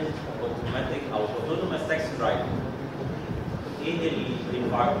اعمل اوتوماتيك او اوتونوموس تاكسي درايفر. ايه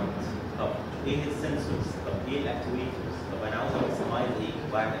الانفايرمنت؟ طب ايه السنسورز؟ طب ايه الاكتويترز؟ طب انا عاوز اماكسمايز ايه؟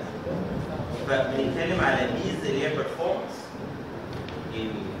 وهكذا. فبنتكلم على بيز اللي هي بيرفورمانس،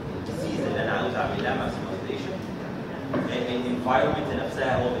 البيز اللي انا عاوز اعمل لها ماكسمايزيشن. الانفايرمنت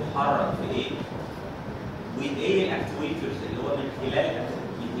نفسها هو بيتحرك في ايه؟ وايه الاكتويترز اللي هو من خلالها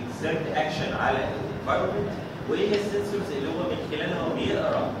بيكسرت اكشن على الانفايرمنت، وايه السنسورز اللي هو من خلالها هو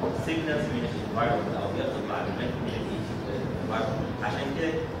بيقرا سيجنالز من الانفايرمنت او بياخد معلومات من الانفايرمنت. عشان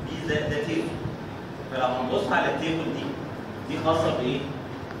كده ده تيبل. فلو هنبص على التيبل دي خاصه بايه؟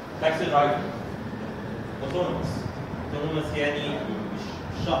 تاكسي درايفر اوتونوموس يعني مش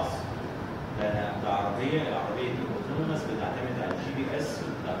شخص، ده عربيه. العربيه دي اوتونوموس بتعتمد على GPS،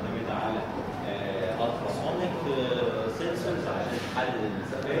 بتعتمد على التراسونيك سنسورز عشان تحدد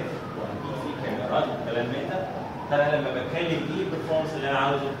المسافات، واكيد في كاميرات والكلام ده. فانا لما بتكلم ايه البرفورمانس اللي انا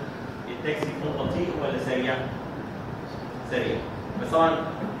عاوزه؟ التاكسي يكون بطيء ولا سريع؟ سريع. بس طبعا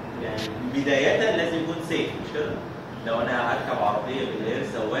يعني بداية لازم يكون سيف، مش كده؟ لو انا هركب عربية من غير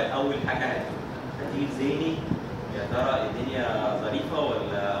سواق أول حاجة هتيجي في ذهني يا ترى الدنيا ظريفة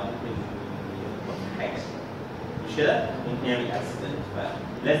ولا ممكن حاجة؟ مش مش كده؟ ممكن يعمل اكسيدنت،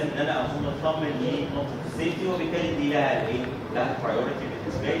 فلازم ان انا اكون مطمن لنقطه السيفتي، وبالتالي دي لها الايه؟ لها برايورتي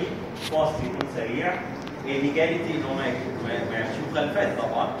بالنسبه لي. كوست يكون سريع، ليجاليتي ان هو ما يعملش مخالفات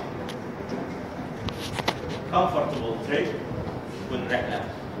طبعا. كومفورتبل تريب، تكون رحله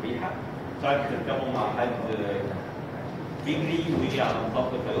مريحه، ساعات تركبوا مع حد بيجري ويجي على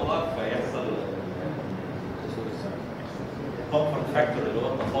الخط فيقف فيحصل كومفورت فاكتور اللي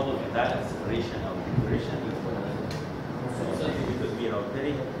هو التفاضل بتاع الاكسلريشن او الديوريشن كبيره،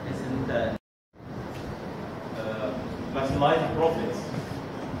 وبالتالي تحس ان انت ماكسمايز بروفيتس.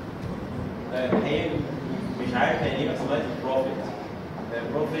 هي مش عارف يعني ايه ماكسمايز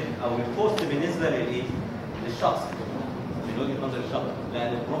بروفيت او الكوست بالنسبه للايه؟ للشخص من وجهه نظر الشخص،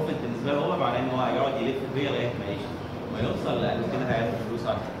 لان البروفيت بالنسبه له هو معناه ان هو هيقعد يلف بيا لغايه ما يعيش، ما يوصل لانه كده هياخد فلوس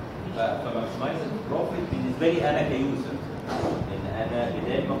اكتر. فماكسمايز بروفيت بالنسبه لي انا كيوزر، ان انا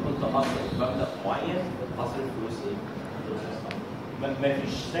بدال ما كنت اصرف مبلغ معين اصرف فلوس ايه؟ ما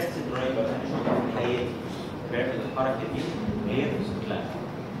فيش تاكسي درايفر انا شفته في حياتي بيعمل الحركه دي غير لا،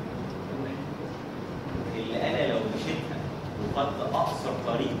 اللي انا لو مشيتها وخدت اقصر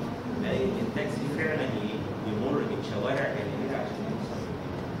طريق لقيت التاكسي فعلا يمر من شوارع جانبيه عشان يوصل.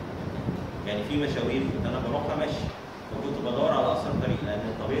 يعني في مشاوير كنت انا بروحها ماشي وكنت بدور على اقصر طريق، لان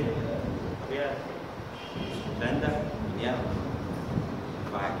طبيعه اسكتلندا مليانه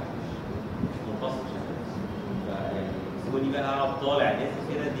معاك مش منفصل، كوني بقى اقعد طالع نازل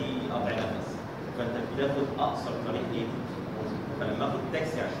كده دي قطع نفس، فانت بتاخد اقصر طريق ليه؟ فلما اخد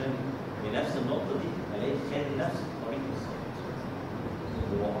تاكسي عشان بنفس النقطه دي الاقي خد نفس الطريق بالظبط،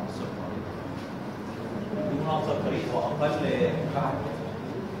 هو اقصر طريق، يكون اقصر طريق واقل بعد.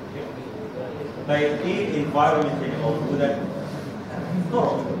 طيب ايه الانفايرمنت اللي موجوده؟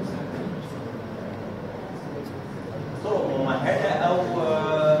 طرق ممهده او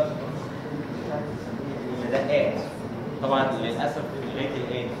مدقات. طبعا للاسف لغايه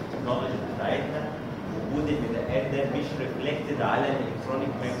الان التكنولوجي بتاعتنا وجود المدقات ده مش ريفلكتد على الالكترونيك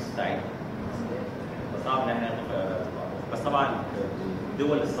مابس بتاعتنا، فصعب ان احنا بس طبعا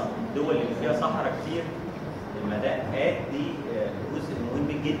الدول اللي فيها صحراء كتير المدقات دي جزء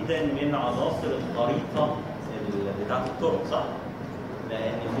مهم جدا من عناصر الخريطه بتاعت الطرق، صح؟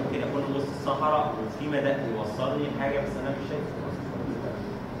 لان ممكن اكون وسط الصحراء وفي مدق يوصلني حاجه بس انا مش شايفه.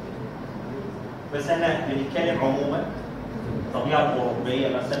 بس احنا بنتكلم عموما الطبيعه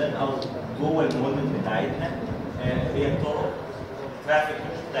الاوروبيه مثلا او جوه المدن بتاعتنا هي الطرق ترافيك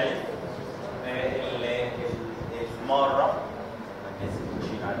مختلف، الماره الناس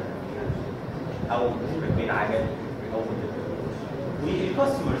ماشيين على او راكبين عجل او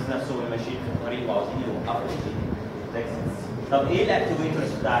والكاستمرز نفسهم اللي ماشيين في الطريق وعاوزين يوقفوا تاكسيز. طب ايه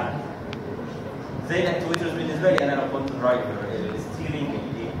الاكتيفيتورز بتاعتنا؟ زي الاكتيفيتورز بالنسبه لي انا لو كنت درايفر، الستيرنج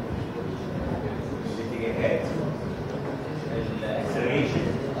الاتجاهات، الاكسلريشن،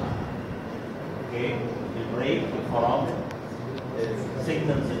 اوكي، البريك، الفرامل،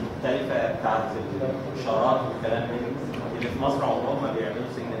 السيجنالز المختلفه بتاعت الاشارات والكلام ده اللي في مصر عمرهم ما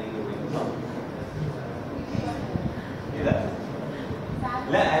بيعملوا سيجنالينج وبريك. كده؟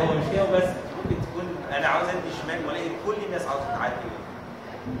 لا هو مش كده بس، ممكن تكون انا عاوز ادي شمال والاقي كل الناس عاوزه تعدي.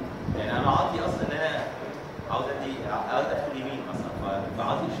 يعني انا عاطي اصلا ان انا عاوز ادخل يمين مثلا،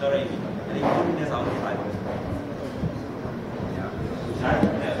 فبعطي اشاره يمين الاقي كل الناس عاوزه تعدي. مش عارف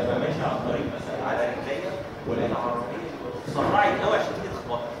انا ببقى ماشي على الطريق مثلا على رجليا والاقي العربيه سرعت قوي عشان تيجي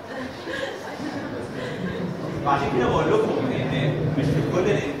تخبطني. فعشان كده بقول لكم ان مش في كل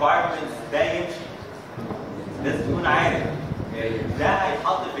الانفايرمنت ده يمشي، لازم تكون عارف ده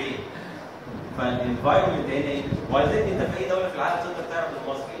هيتحط فين. فالانفايرمنت هنا ايه؟ وعايزين انت في اي دوله في العالم تقدر تعرف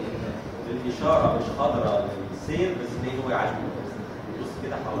المصري ايه؟ الاشاره مش خضراء للسير بس ليه هو يعدي يبص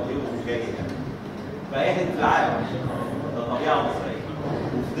كده حواليه وجاي يعني. فاي حته في العالم ده طبيعه مصريه.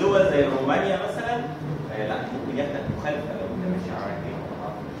 وفي دول زي رومانيا مثلا لا ممكن ياخدك مخالفه لو انت ماشي على رجليك.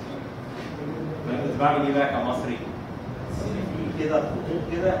 فانا كنت بعمل ايه بقى كمصري؟ في كده خطوط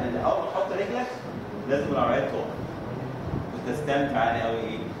كده ان اول ما تحط رجلك لازم العربيات تقف. وتستمتع انا قوي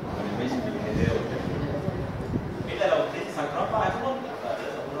ايه؟ وانا ماشي في الهداوه الا لو اديت سكران بقى هتقول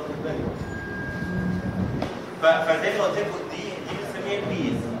فلازم اكون واخد بالي. فزي ما قلت لكم دي بنسميها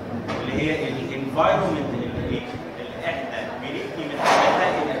البيز اللي هي الانفايرمنت اللي احنا بنبني من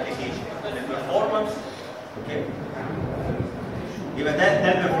خلالها الابلكيشن البرفورمانس. اوكي يبقى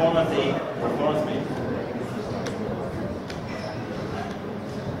ده البرفورمانس ايه؟ البرفورمانس مين؟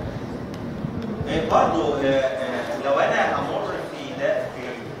 برضه لو انا همر في ده في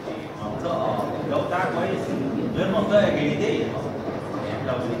منطقه الجو بتاعها كويس غير منطقه جليديه اصلا. يعني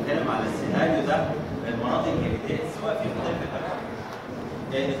لو بنتكلم على السيناريو ده المناطق الجليديه سواء في مختلف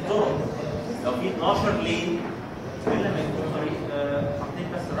الطرق، الطرق لو في 12 لين غير لما يكون طريق خطين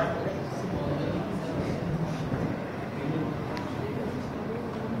بس رايح جاي.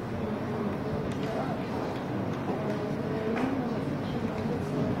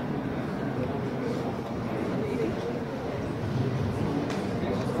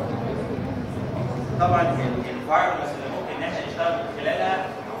 طبعا الانفايرمنتس اللي ممكن ان احنا نشتغل من خلالها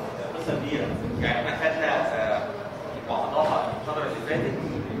قصه كبيره، يعني احنا خدنا بعضها الفتره اللي فاتت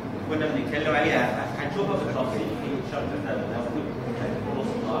كنا بنتكلم عليها، هنشوفها بالتفصيل في الشابتر ده المفروض نص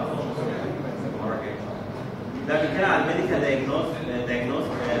النهارده ونص المره الجايه. ده بيتكلم عن الميديكال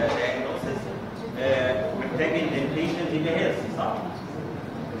دايجنوسيس محتاج ان البيشنت يبقى هيلثي صح؟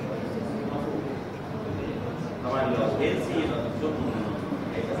 طبعا لو هيلثي يبقى الدكتور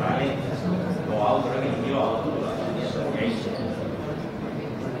هيبقى زعلان لو عاوز الراجل يجيله على طول عشان يقدر يعيش.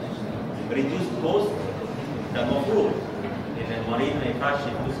 ريديوس كوست ده المفروض ان المريض ما ينفعش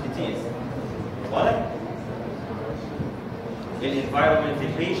فلوس كتير ولا الانفايرمنت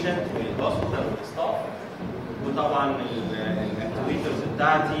البيشنت والهوسبيتال والستاف، وطبعا الاكتيفيتورز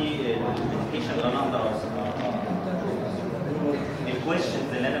بتاعتي الميديكيشن اللي انا اقدر الكويشنز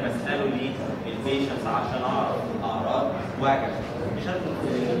اللي انا بساله للبيشنتس عشان اعرف اعراض وهكذا. مش هدخل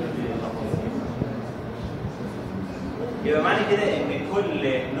في تفاصيل. يبقى معنى كده ان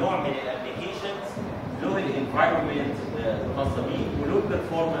كل نوع من الابلكيشنز له الانفايرمنت الخاصه بيه وله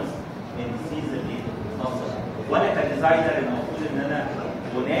البرفورمانس اندسيز اللي خاصه بيه. وانا كديزاينر المفروض ان انا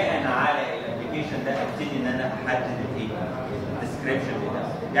بناء على الابلكيشن ده ابتدي ان انا احدد الايه؟ الديسكربشن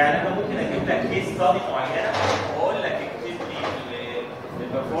بتاعه. يعني انا ممكن اجيب لك كيس ستادي معينه واقول لك اكتب لي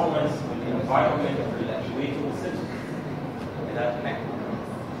البرفورمانس والانفايرمنت والاكتويتور والسيستم. كده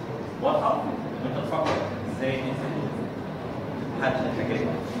واضحه؟ وانت تفكر ازاي حد الحاجات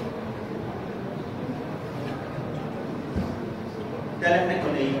ده اللي احنا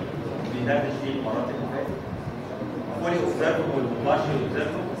كنا ايه؟ بندردش فيه المرات اللي فاتت. فولي اوبزرفبل وبارشل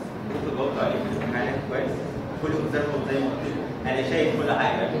اوبزرفبل كنت جاوبت عليه في الامتحانات كويس. فولي اوبزرفبل زي ما قلت لكم انا شايف كل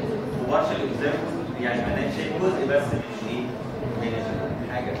حاجه، وبارشل اوبزرفبل يعني انا شايف جزء بس من ايه؟ من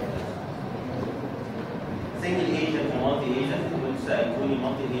حاجه. سنجل ايجنت ومالتي ايجنت، كنت سالتوني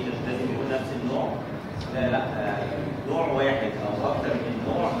مالتي ايجنت لازم يكون نفس النوع؟ لا نوع واحد او اكثر من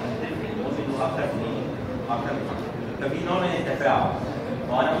نوع ممكن انه اكثر من ايه؟ اكثر من ففي نوع من التفاعل.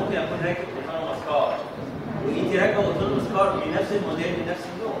 وانا ممكن اكون راكب اوتونوموس كار وانت راكبه اوتونوموس كار بنفس الموديل بنفس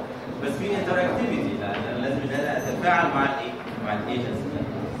النوع، بس في انتراكتيفيتي لان انا لازم ان انا اتفاعل مع الايه؟ مع الايجنتس.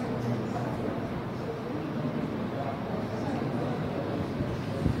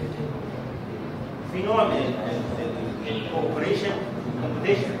 في نوع من الكوبريشن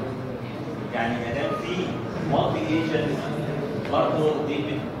كومبيتيشن، يعني ما دام في مالتي ايجنت برضه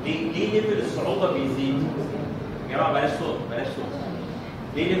ليه ليفل الصعوبه بيزيد؟ يا جماعه بلاش صوت بلاش صوت.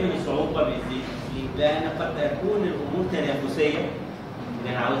 ليه ليفل الصعوبه بيزيد؟ لان قد تكون الامور تنافسيه ان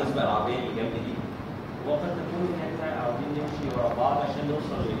انا عاوز اسبق العربيه اللي جنبي دي، وقد تكون ان احنا عاوزين نمشي ورا بعض عشان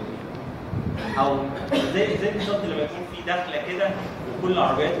نوصل او زي بالظبط لما يكون في دخله كده وكل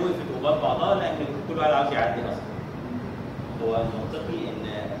العربيات وقفت وجنب بعضها لان كل واحد عاوز يعدي اصلا. هو المنطقي ان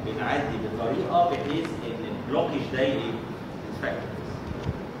بنعدي بطريقه بحيث ان البلوكج ده يتفك.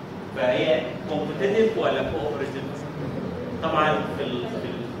 فهي كومبتيتيف ولا كوبريتيف؟ طبعا في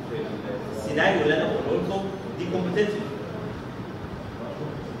السيناريو اللي انا بقوله لكم دي كومبتيتيف.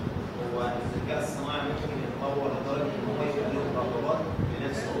 هو الذكاء الصناعي ممكن يتطور لدرجه ان هو يبقى له رغبات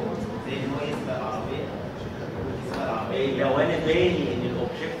بنفسه زي ان هو يسبق العربيه. لو انا بالي ان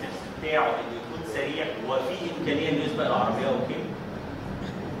الاوبجكتيف بتاعه انه يكون سريع وفي امكانيه انه يسبق العربيه اوكي؟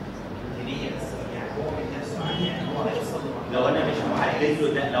 امكانيه بس يعني هو من نفسه يعني هو هيوصل لو انا مش محدد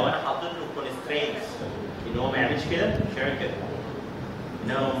له ده، لو انا حاطط له كونسترينتس ان هو ما يعملش كده مش هيعمل كده.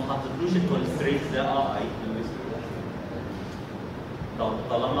 انما لو ما حطيتلوش الكونسترينتس ده هيتنفذ. طب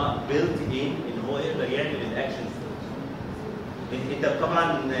طالما بيلت ان هو يقدر يعمل الاكشنز، انت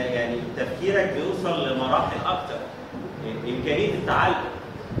طبعا يعني تفكيرك بيوصل لمراحل اكتر. امكانيه التعلم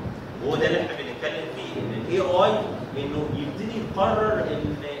وهو ده اللي احنا بنتكلم فيه، ان الاي اي انه يبتدي يقرر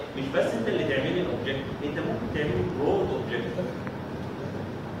ان مش بس انت اللي تعملي الاوبجكت، انت ممكن تعملي برود اوبجكت.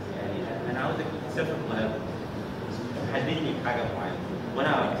 يعني انا عاوزك تسافر القاهره حددني بحاجه معينه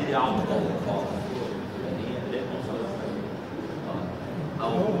وانا هبتدي اقعد خالص يعني هي لازم اوصل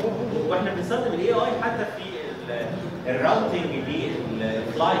او واحنا بنستخدم الاي اي حتى في الراوتنج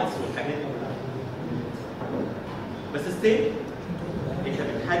للفلايتس والحاجات دي. بس ستيل انت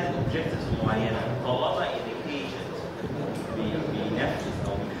بتحدد اوبجكتيفز معينه طالما ان الايجنت بينفذ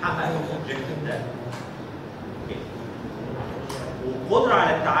او بيحقق الاوبجكتيف ده. اوكي. والقدره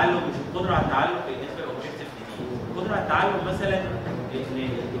على التعلم مش القدره على التعلم بالنسبه للاوبجكتيف جديد، القدره على التعلم مثلا ان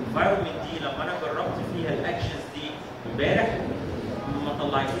الانفايرمنت دي لما انا جربت فيها الاكشنز دي امبارح ما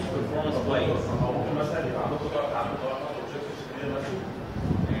طلعتوش برفورمانس كويس. هو ممكن مثلا يبقى عنده قدره تعامل مع الاوبجكت الشكليه مثلا.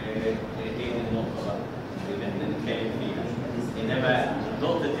 دي النقطه بقى اللي احنا بنتكلم فيها. انما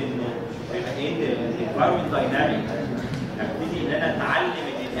نقطه انه بما ان الانفايرمنت دايناميك هبتدي ان انا اتعلم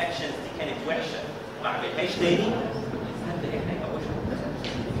ان الاكشنز دي كانت وحشه وما اعملهاش تاني، هبدا احنا كوشة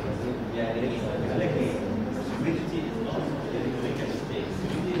يعني يقول لك ايه؟ stupidity is not to make a mistake.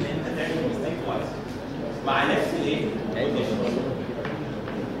 stupidity ان انت تعمل mistake twice مع نفس الايه؟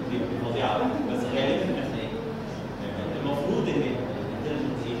 دي فظيعه بس غالبا احنا ايه؟ المفروض ان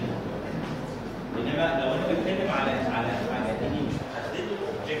الانتليجنس ايه؟ انما لو انا بتكلم على اني مش محدد له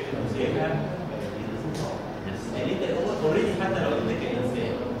اوبجيكتيف وسايبها يعني انت هو اوريدي حتى لو انت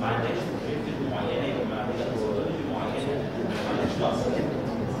كانسان ما عندكش اوبجيكتيف معينه يبقى ما عندكش ميثودولوجي معينه ما عندكش نقص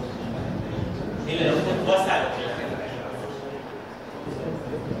الا لو انت بتوسع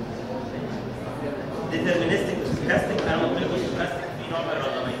deterministic stochastic انا قلت لكم stochastic في نوع من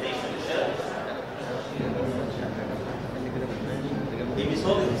الرandomization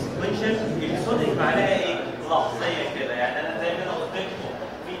episodic sequential episodic معناها ايه؟ لحظيه كده يعني انا زي ما انا قلت لكم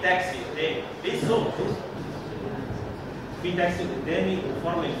في تاكسي قدامي ليه الصوت؟ في تاكسي قدامي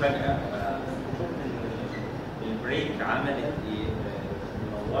وفرمل فجاه شفت البريك عملت ايه؟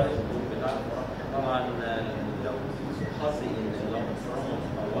 نورت الضوء بتاع الفرامل طبعا لو حظي ان لو الفرامل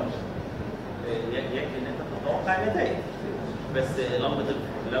ما تنورش يكفي ان انت تتوقع نتائج بس اللمبه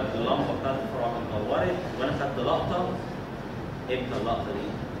بتاعت الفرامل نورت وانا خدت لقطه امتى اللقطه دي؟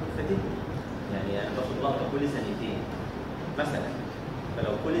 فاتتني يعني انا باخد لقطه كل ثانيتين مثلا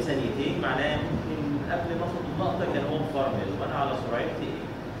فلو كل ثانيتين معناه ممكن قبل ما اخد اللقطه كان هو مفرمل وانا على سرعتي ايه؟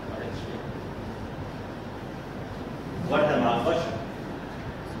 ما عرفتش وارده مع البشر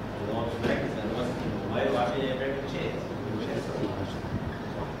اللي هو مش مركز انا ماسك الموبايل وعامل بيعمل شات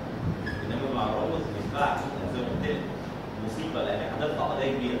انما مع الروبوت ما ينفعش زي ما قلت لك مصيبه لان هترفع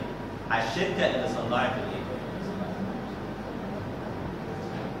قضيه كبيره على الشركه اللي صنعت الايه؟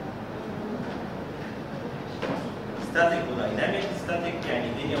 ستاتيك ودايناميك. ستاتيك يعني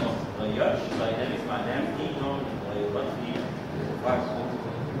الدنيا ما بتتغيرش، دايناميك معناها في نوع من التغيرات في الفرق.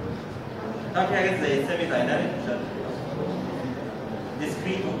 طبعا في حاجات زي السيمي دايناميك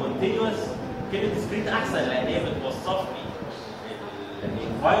ديسكريت وكونتينوس. كلمه ديسكريت احسن لان هي بتوصف لي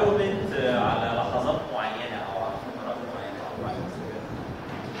الانفايرمنت على لحظات معينه او على فترات معينه او على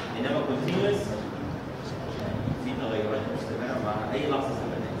انما كونتينوس في تغيرات مستمره مع اي لحظه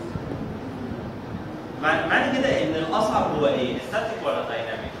زمنيه. معنى كده ان الاصعب هو ايه؟ ستاتيك ولا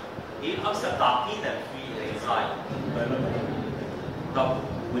دايناميك؟ ايه الاكثر تعقيدا في الديزاين؟ طب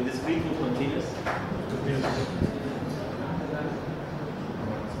والديسكريت والكونتينوس؟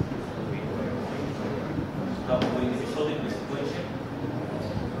 طب والميثوديك والسيكونشال؟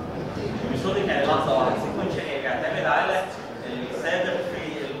 الميثوديك يعني لحظه واحده، السيكونشال يعني بيعتمد على السابق في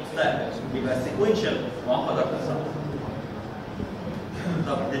المستقبل، يبقى السيكونشال معقد اكتر صح؟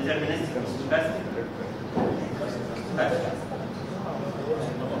 طب ديترمينستيك وستوكاستيك؟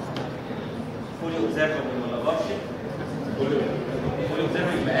 فولي اوبزرفبل ولا بارشل؟ فولي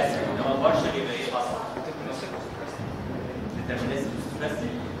اوبزرفبل يبقى اسهل انما بارشل يبقى ايه اصعب؟ ديترمينستيك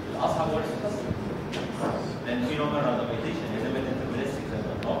وستوكاستيك الاصعب هو الستوكاستيك لان في نوع من الراندومايزيشن انما الديترمينستيك زي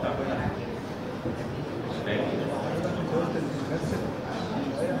ما بتتوقع كل حاجه.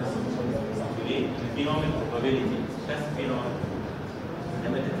 ليه؟ في نوع من البروبابيلتي بس في نوع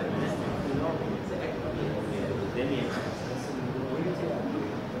انما الديترمينستيك في نوع من قدامي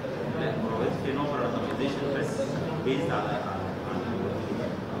لا البروبابيلتي في نوع من الراندومايزيشن بس بيزد على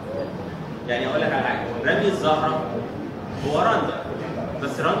يعني اقول لك على حاجه رمي الزهره هو راندوم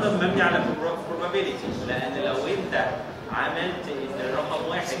بس راندوم مبني على probability لان لو انت عملت ان الرقم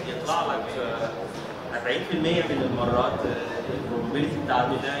واحد يطلع لك 40% من المرات البروبابيلتي بتاعته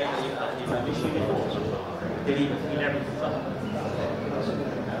ده يبقى مش يونيفورم بالتالي يبقى في لعبه الزهره.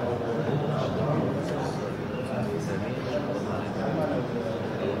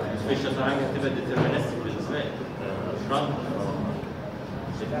 مش الشطرنج هتبقى ديترمينستيك بالنسبه لي مش راندوم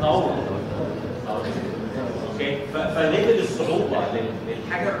بتطور اوكي فليفل الصعوبه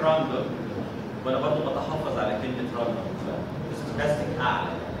للحاجه الراندوم وانا برضه بتحفظ على كلمه راندوم ستوكاستيك اعلى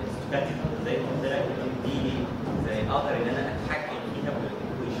ستوكاستيك زي ما قلت لك بتديني زي اقدر ان انا اتحكم فيها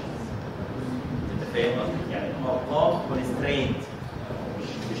بالايكويشنز انت فاهم قصدي؟ يعني ارقام كونسترينت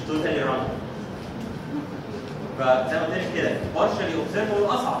مش توتالي راندوم فزي ما قلت لك كده بارشلي اوبزرفبل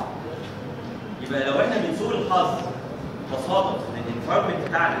اصعب يبقى لو احنا من سوء الحظ تصادف ان الانفايرمنت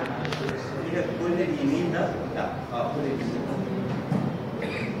بتاعنا كده كل اليمين ده لا كل اليمين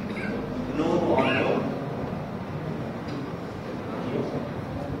نون وان نون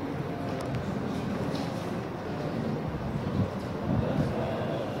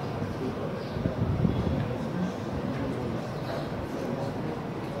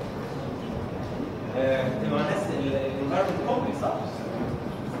برايفت كومبلي صح؟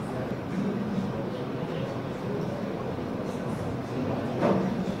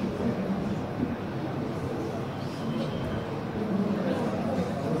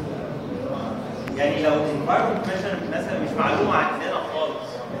 يعني لو الانفايرمنت مثلا مش معلومه عندنا خالص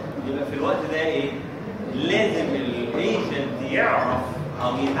يبقى في الوقت ده ايه؟ لازم الايجنت يعرف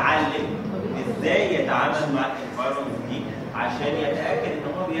او يتعلم ازاي يتعامل مع الانفايرمنت دي عشان يتاكد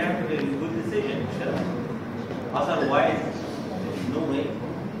ان هو بيعمل الجود ديسيجن مش كده؟ otherwise no way.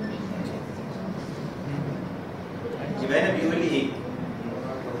 يبقى هنا بيقول لي ايه؟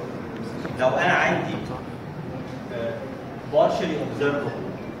 لو انا عندي partially observable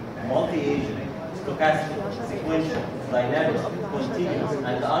multi-agent stochastic, sequential, dynamic, continuous,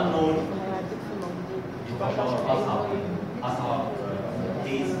 and unknown أصعب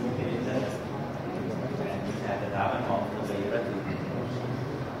كيس ممكن أنت تتعامل مع متغيرات.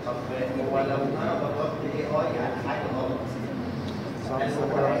 طب هو لو أنا ضربت AI على حاجة غلط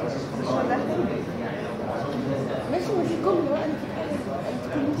ماشي مش جملة بقى انت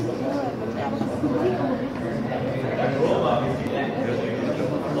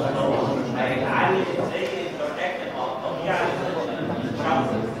هيتعلم ازاي يتراكم مع الطبيعه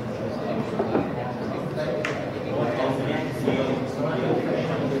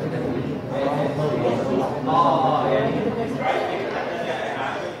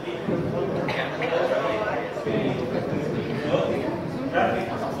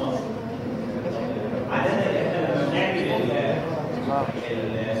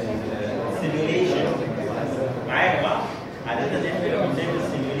السيميوليشن معايا بقى عادة احنا لما بنعمل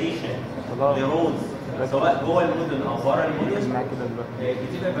سيميوليشن لرولز سواء جوه الموديل او بره الموديل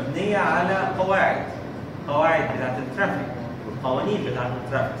بتبقى مبنيه على قواعد بتاعت الترافيك والقوانين بتاعت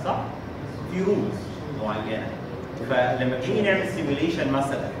الترافيك صح؟ في رولز معينه فلما بنيجي نعمل سيميوليشن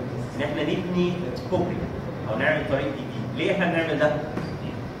مثلا ان احنا نبني كوبري او نعمل طريق جديد ليه احنا بنعمل ده؟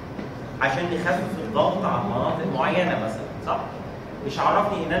 عشان نخفف الضغط على مناطق معينه مثلا صح؟ مش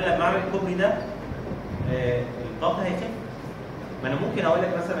عرفني ان انا لما اعمل الكوبري ده الضغط هيخف. ما انا ممكن اقول لك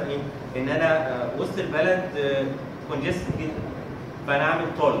مثلا ايه؟ ان انا وسط البلد كونجست جدا فانا اعمل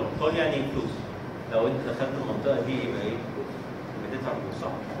طول يعني فلوس. لو انت دخلت المنطقه دي يبقى ايه؟ بتدفع فلوس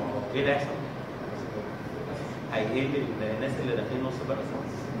صح؟ ايه اللي هيحصل؟ هيقل الناس اللي داخلين نص بلد صح؟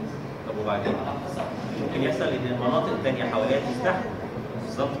 طب وبعدين؟ ممكن يحصل ان المناطق الثانيه حواليها تفتح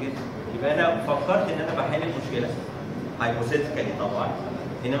بالظبط كده. يبقى انا فكرت ان انا بحل المشكله هايبوثيتيكالي طبعا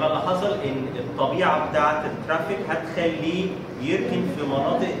انما اللي حصل ان الطبيعه بتاعه الترافيك هتخليه يركن في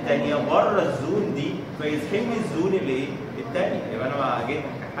مناطق ثانيه بره الزون دي فيزحم لي الزون اللي ايه؟ الثانيه يبقى انا ما جيت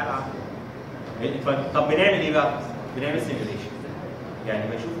حلقه. طب بنعمل ايه بقى؟ بنعمل سيميوليشن يعني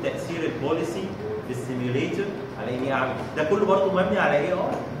بشوف تاثير البوليسي في السيميوليتر على اني اعمل ده كله برضه مبني على ايه؟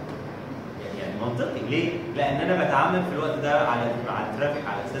 يعني منطقي ليه؟ لان انا بتعامل في الوقت ده مع الترافيك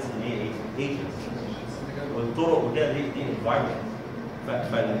على اساس ان هي ايه؟ ايجنتس والطرق وكده دي انفايرمنت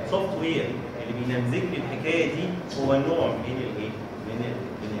فالسوفت وير اللي بينمذج لي الحكايه دي هو نوع من الايه؟ من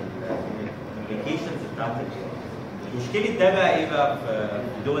الابلكيشنز بتاعت مشكله ده بقى ايه بقى في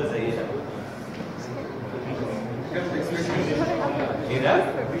دول زي ده؟ ايه ده؟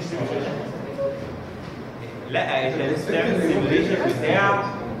 لا انت بتعمل سيميوليشن بتاع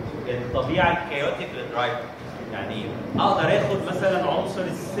الطبيعه الكيوتيك للدرايفر يعني ايه؟ اقدر اخد مثلا عنصر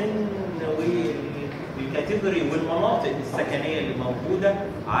السن والكاتيجوري والمناطق السكنيه اللي موجوده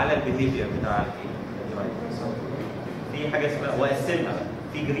على البيهيفير بتاع الدرايفر. في حاجه اسمها واقسمها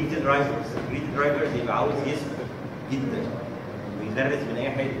في جريد درايفرز، جريد درايفرز يبقى عاوز يسبق جدا ويدرس من اي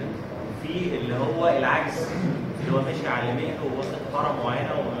حته. وفي اللي هو العكس اللي هو ماشي على مهله وواصل حاره معينه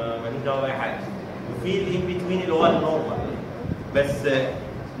وماليش دعوه باي حاجه. وفي الان بتوين اللي هو النورمال بس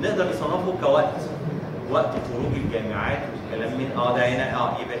نقدر نصنفه وقت خروج الجامعات والكلام من ده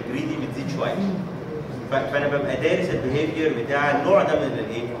هنا يبقى الجريدي بتزيد شويه. فانا ببقى دارس البيهيفير بتاع النوع ده من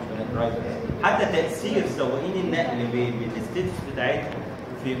الايه؟ من الدرايفر. حتى تاثير سواقين النقل بالستيتس بتاعتهم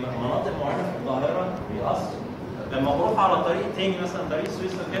في مناطق معينه في القاهره بيأثر. لما بروح على طريق تاني مثلا طريق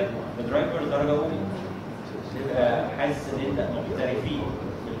سويسرا كده بدرايفر درجه اولى تبقى حاسس ان انت محترفين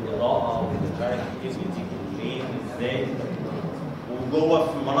في الاضاءه ومش عارف ايه فين ازاي وجوه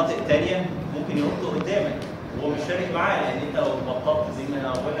في مناطق ثانيه ممكن ينط قدامك وهو مش فارق معاه لان انت لو بطلت زي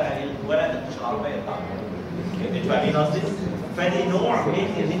ما ولا تخش العربيه بتاعتك. انت فاهمين قصدي؟ فدي نوع من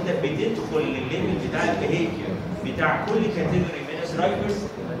ان انت بتدخل للليمت بتاع البيهيفير بتاع كل كاتيجوري من الدرايفرز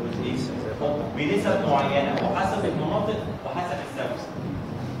بنسب معينه وحسب المناطق وحسب السبب.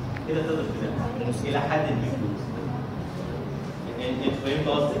 كده تقدر تنفذ الى حد ما. انت فهمت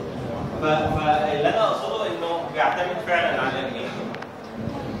قصدي؟ فاللي انا اقصده انه بيعتمد فعلا على ايه؟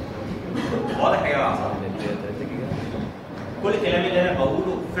 واضح يا جماعه؟ كل الكلام اللي انا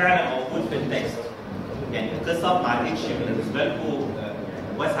بقوله فعلا موجود في التكست. يعني القصه ما عادتش بالنسبه لكم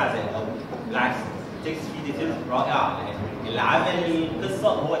واسعه زي الاول، بالعكس التكست فيه ديتيلز رائعه، اللي عمل القصه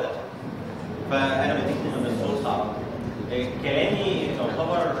هو ده. فانا بديك من السورس على كلامي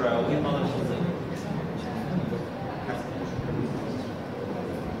يعتبر وجهه نظر شخصيه.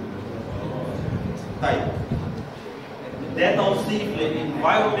 طيب ده توصيف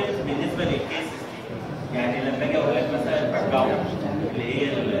للانفايرمنت بالنسبه للكيسز. يعني لما اجي اقول لك مثلا الباك جراوند اللي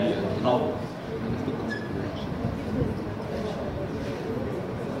هي الضوء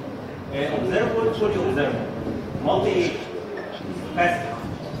observable fully observable multi passive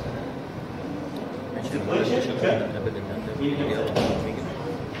sequential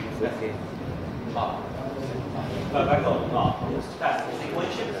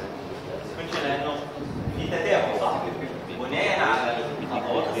لانه في تتابع صح؟ بناء على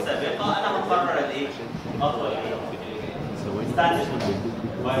الخطوات السابقه انا هقرر الايه؟ الخطوه اللي هي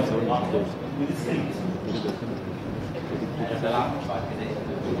وديسكريت. انا بلعب بعد كده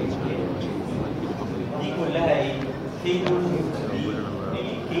دي كلها ايه؟ تيبل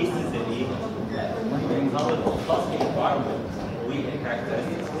الكيسز اللي ايه؟ بنظام الخاص بالانفايرمنت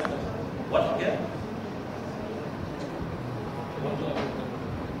والكاركترستكس. واضح كده؟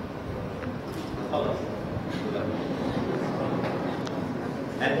 خلاص.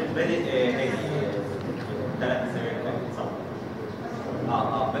 انا كنت بادئ 3 اسابيع صح؟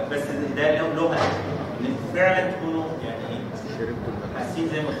 بس ده له ان فعلا تكونوا يعني ايه؟ حاسين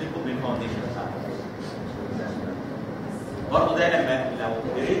زي ما قلت لكم بالفاونديشن بتاعكم. برضه ده لو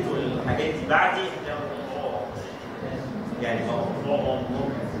قريتوا الحاجات دي بعدي يعني موضوع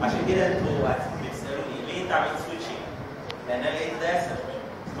عشان كده انتوا بتسالوني ليه انت عملت سويتشنج؟ لان انا لقيت ده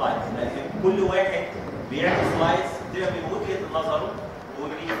سلايدز، لكن كل واحد بيعمل سلايدز بتبقى من وجهه نظره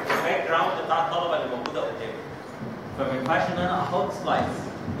والباك جراوند بتاع الطلبه اللي موجوده قدامه. فما ينفعش ان انا احط سلايدز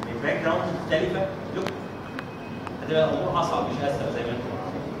من باك جراوند مختلفه هتبقى الامور اصعب مش اسهل زي ما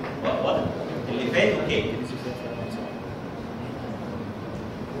انتم. واضح؟ اللي فات اوكي.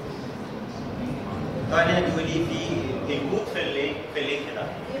 طبعا هنا بيقول لي في الكود في اللينك ده.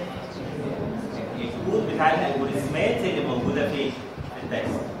 الكود بتاع الالجوريزمات اللي موجوده في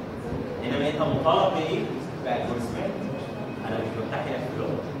التكست. انما انت مطالب بايه؟ بالالجوريزمات. انا مش بفتح هنا في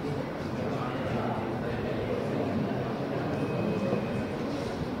اللغه.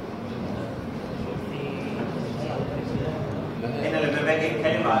 هنا لما باجي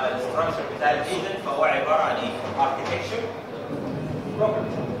اتكلم على الاستراكشر بتاع الايجنت فهو عباره عن ايه؟ اركتكشر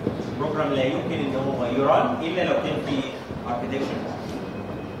بروجرام لا يمكن ان هو يران الا لو كان في اركتكشر.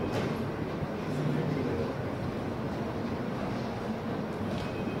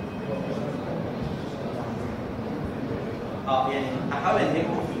 يعني هحاول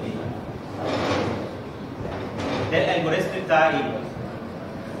اديكم في الايه؟ ده الالجوريزم بتاع ايه؟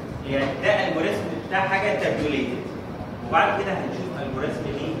 يعني ده الالجوريزم بتاع حاجه تابيوليتد، وبعد كده هنشوف الجوريزم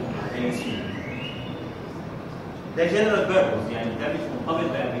ايه؟ ده جنرال بيربز، يعني ده مش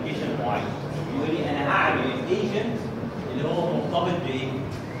مرتبط بابلكيشن معين. يقول لي انا هعمل الايجنت اللي هو مرتبط بايه؟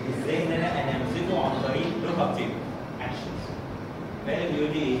 ازاي ان انا امسكه عن طريق لوك اب تيبل اكشنز. فاهم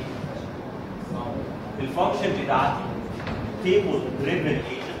بيقول لي ايه؟ الفانكشن بتاعتي تيبل دريفن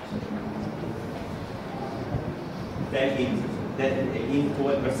ايجنت. ده الانت، ده الانت هو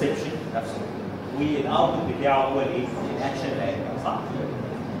البرسبشن نفسه، والاوتبوت بتاعه هو الايه؟ الاكشن اللي هيبقى صح؟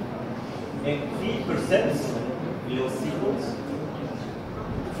 في بيرسبس اللي هو السيكونس،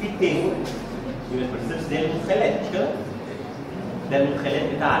 في تيبل يبقى البرسبس ده المدخلات مش كده؟ ده المدخلات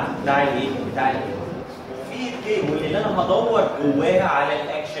بتاع الايه؟ بتاع الايه؟ وفي التيبل اللي انا هدور جواها على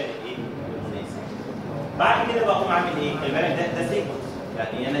الاكشن الايه؟ المناسب. بعد كده بقوم اعمل ايه؟ خلي بالك ده سيكونس،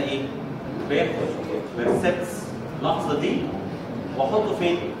 يعني انا ايه؟ باخد برسبس اللحظه دي واحطه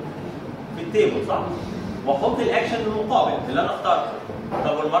فين؟ في التيبل صح؟ واحط الاكشن المقابل اللي انا اخترته.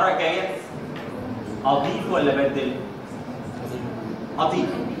 طب والمره الجايه اضيف ولا بدل؟ اضيف،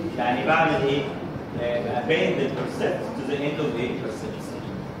 يعني بعمل ايه؟ append the percept to the end of the percept.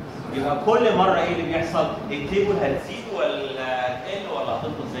 يبقى كل مره ايه اللي بيحصل؟ التيبل هتزيد ولا هتقل ولا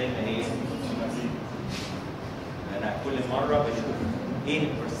هتفضل زي ما هي؟ انا كل مره بشوف ايه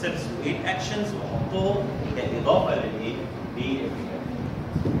البرسبس وايه الاكشنز واحطهم كاضافه للايه؟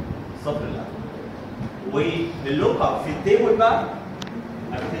 للسطر الاول. واللوك اب في التيبل بقى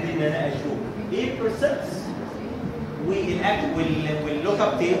ابتدي ان انا اشوف ايه البرسبس واللوك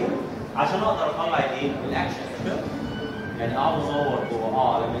اب تيبل عشان اقدر اطلع الايه؟ الاكشن مش كده؟ يعني اقعد ادور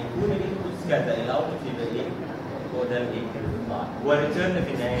جوه لما يكون الانبوتس كذا الاوتبوت يبقى ايه؟ هو ده الايه؟ والريتيرن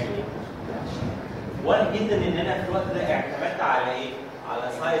في النهايه ايه؟ واضح جدا ان انا في الوقت ده اعتمدت على ايه؟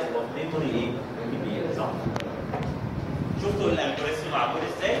 على سايز اوف ميموري ايه؟ كبير صح؟ شفتوا الالجوريثم معمول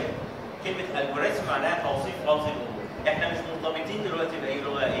ازاي؟ كلمه الجوريثم معناها توصيف رمز الامور. احنا مش مرتبطين دلوقتي باي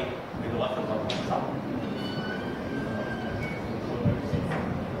لغه ايه؟ بلغات البرمجه صح؟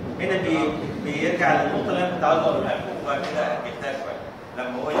 هنا بيرجع للنقطه اللي انا كنت عاوز اقولها لكم وبعد كده اجلتها شويه.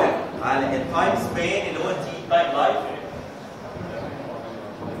 لما اقول لك على التايم سبان اللي هو تي تايم لايف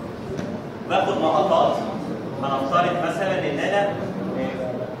باخد لقطات. هنفترض مثلا ان انا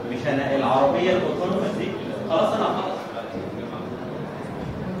مش انا العربيه الاوتونوموس دي خلاص انا هخلص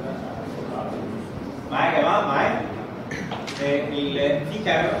معايا يا جماعه معايا. في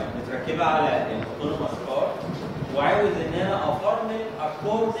كاميرا متركبه على الاوتونوموس كار وعاوز ان انا افرمل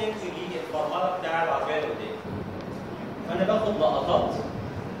اكوردنج للبرمجه بتاع العربيه اللي قدامي. فانا باخد لقطات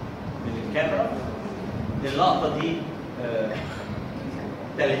من الكاميرا. اللقطه دي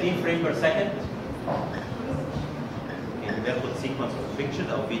 30 فريم بير سكند يعني باخد سيكونس اوف بيكتشرز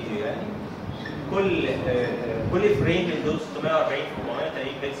او فيديو يعني. كل فريم من دول 640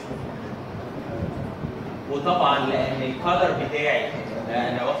 480 بكسل. وطبعا لان الكالر بتاعي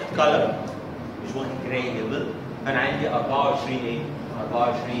انا واخد كالر مش واخد جرايبل فانا عندي 24 ايه؟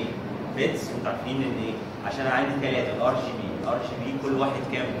 24 بيتس. وانتوا عارفين ان ايه؟ عشان انا عندي ثلاثه الار جي بي، الار جي بي كل واحد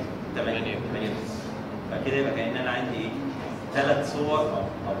كام؟ 8 بيتس. فكده يبقى كان انا عندي ايه؟ 3 صور او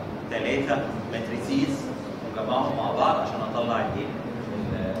 3 ماتريسيز مجمعهم مع بعض عشان اطلع الايه؟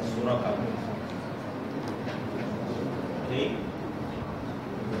 الصوره كامله. اوكي؟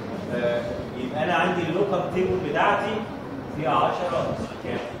 يبقى انا عندي اللوك اب تيبل بتاعتي فيها 10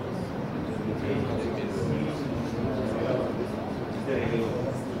 كام؟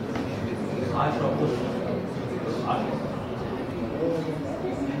 10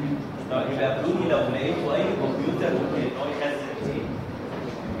 يبقى قولوا لي لو لقيتوا اي كمبيوتر ممكن ان هو يخزن ايه؟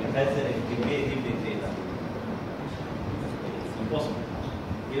 يخزن الكميه دي من الداتا.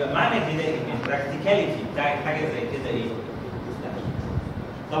 يبقى معنى كده ان البراكتيكاليتي بتاعت حاجه زي كده ايه؟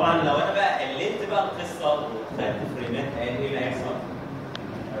 طبعا لو انا بقى قللت بقى القصه وخدت فريمات ايه اللي هيحصل؟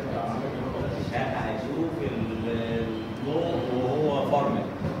 هشوف الضوء وهو فورمال.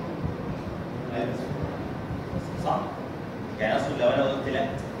 صح؟ يعني اصلا لو انا قلت لا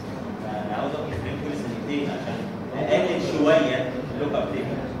انا عاوز اقول فريم كل سنتين عشان اقلل شويه اللوك اب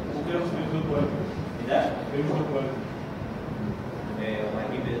تيبل. ممكن اخد فريم كويس. ايه ده؟ فريم كويس.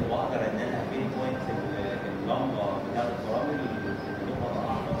 وهجيب واقدر ان انا ابين بوينت اللمبه بتاعت الفرامل اللمبه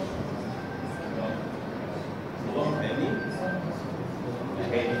احمر. فاهمني؟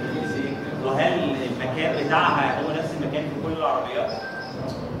 وهل المكان بتاعها هو نفس المكان في كل العربيات؟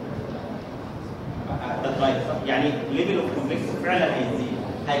 يعني ليفل اوف كومبلكس فعلا هيزيد.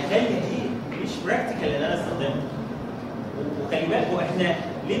 هيخلي دي مش براكتيكال ان انا استخدمها. وخلي بالكم احنا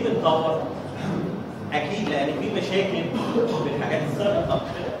ليه بنطور؟ اكيد لان في مشاكل في الحاجات السابقه.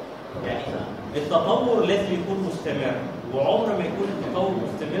 يعني التطور لازم يكون مستمر وعمر ما يكون التطور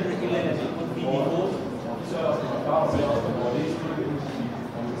مستمر الا لما يكون في ديفولت.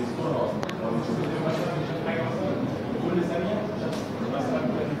 كل ثانيه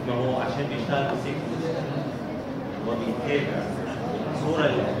ما هو عشان بيشتغل بسيكونس هو بيتابع الصوره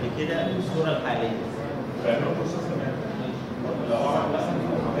اللي قبل كده والصوره الحاليه. لو اعرف مثلا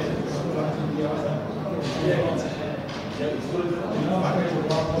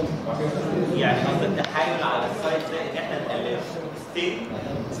يعني قصد التحايل على السايز ده ان احنا نقلله ستيل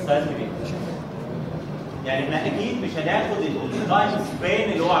سايز كبير. يعني احنا اكيد مش هناخد التايم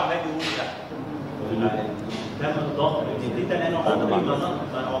سبان اللي هو عمال يقول ده الكم الضخم الداتا لانه عمرنا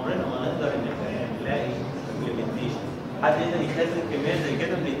ما نقدر ان احنا نلاقي امبلمنتيشن. حد يقدر يخزن كميه زي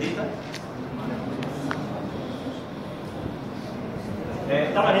كده من الداتا؟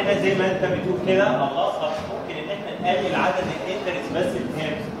 طبعا هنا زي ما انت بتقول كده خلاص ممكن ان احنا نقلل عدد الانترس بس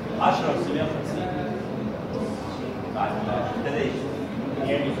بكام؟ 10 و 750 بعد ما ابتدى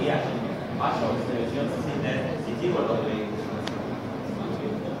يعمل ايه عشان 10 و 750 ده كتير ولا قليل؟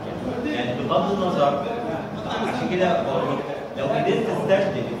 يعني بغض النظر عشان كده بقول لك لو قدرت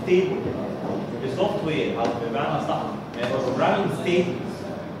تستخدم التيبل بسوفت وير او بمعنى صح بروجرامينج ستيت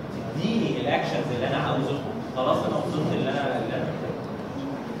تديني الاكشنز اللي انا عاوزه خلاص انا وصلت اللي انا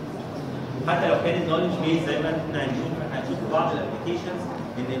حتى لو كانت نولج بيز زي ما احنا هنشوف في بعض الابلكيشنز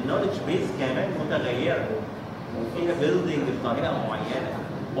ان النولج بيز كمان متغيره وفيها بيلدنج بطريقه معينه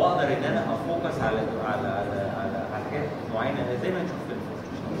واقدر ان انا افوكس على حاجات معينه زي ما نشوف في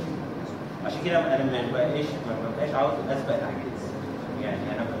عشان كده انا ما بقاش عاوز اسبق الاحداث. يعني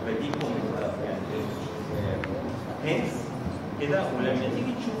انا بديكم يعني هنس كده ولما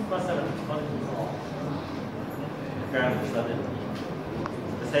تيجي تشوف مثلا فعلا بتستخدم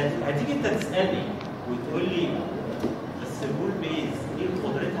بس هتيجي انت تسالني وتقول لي بس الرول بيز ايه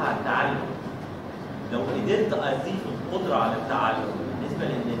قدرتها على التعلم؟ لو قدرت اضيف القدره على التعلم بالنسبه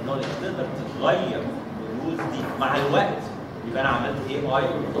لان النولج تقدر تتغير الرولز دي مع الوقت، يبقى انا عملت AI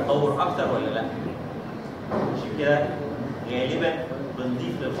متطور اكتر ولا لا؟ عشان كده غالبا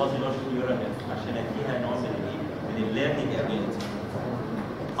بنضيف للفازي لوجيك نيورال عشان اديها نوع من الايه؟ من الليرنينج ابيلتي.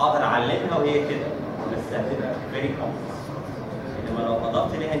 اقدر اعلمها وهي كده بس هتبقى فيري كومبلكس. انما لو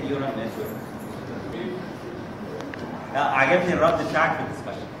اضفت ليها نيورال نتورك. عجبني الرد بتاعك في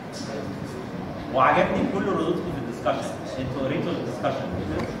الدسكشن. وعجبني كل ردودكم في الدسكشن. انتوا قريتوا الدسكشن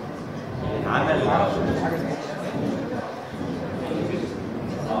عمل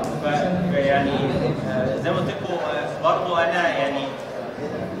يعني زي ما قلت لكم برضه انا يعني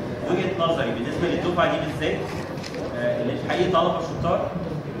وجهه نظري بالنسبه للدفعه دي بالذات اللي حقيقي طلبه شطار،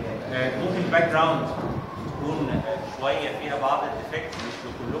 ممكن الباك جراوند تكون شويه فيها بعض الديفكتس مش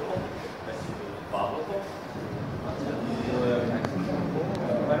لكلكم بس لبعضكم.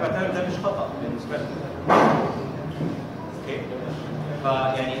 وانا بعتبر ده مش خطا بالنسبه لكم. اوكي؟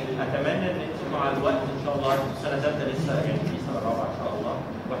 فيعني اتمنى ان انتم مع الوقت ان شاء الله السنه الثالثه لسه يعني في السنه الرابعه ان شاء الله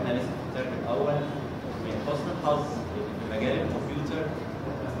واحنا لسه في الترم الاول من حسن الحظ في مجال الكمبيوتر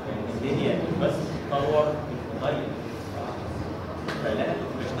يعني الدنيا بس تتطور بتتغير. فاللي انا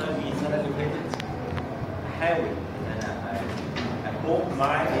كنت بشتغل فيه السنه اللي فاتت احاول ان انا اكوب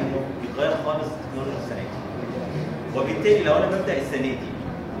مع انه بيتغير خالص التكنولوجيا السنه دي. وبالتالي لو انا ببدا السنه دي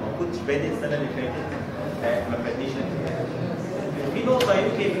ما كنتش بادئ السنه اللي فاتت ما فاتنيش نتيجه. في نقطة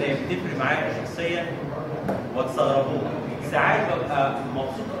يمكن بتفرق معايا شخصيا وتستغربوها، ساعات ببقى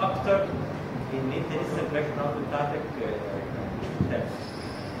مبسوط أكتر إن أنت لسه الباك جراوند بتاعتك مختلف.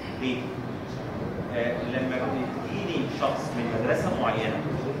 ليه؟ لما بتجيلي شخص من مدرسة معينة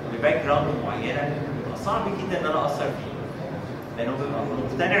بباك جراوند معينة بيبقى صعب جدا إن أنا أثر فيه. لأنه بيبقى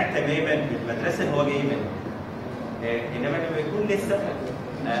مقتنع تماما بالمدرسة اللي هو جاي منها. إنما لما يكون لسه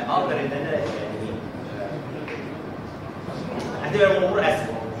أقدر إن أنا يعني هتبقى الامور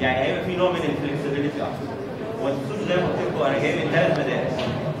اسهل، يعني هيبقى في نوع من الفلكسبيليتي اكتر. وما تنسوش زي ما قلت لكم انا جاي من 3 مدارس،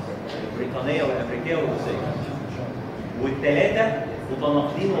 البريطانيه والامريكيه والروسيه. والثلاثه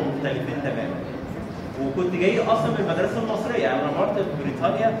متناقضين ومختلفين تماما. وكنت جاي اصلا من المدرسه المصريه، يعني انا رحت في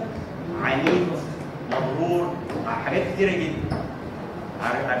بريطانيا عنيد، مغرور، حاجات كتيره جدا.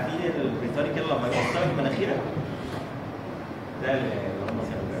 عارفين البريطاني كده لما يوصلك مناخيرك؟ ده اللي هم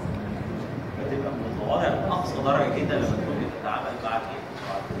سموه. فتبقى متواضع لاقصى درجه جدا لما تكون بتتعامل مع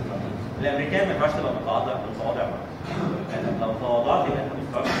الامريكان. ما ينفعش تبقى متواضع يعني لو تواضعت يبقى انت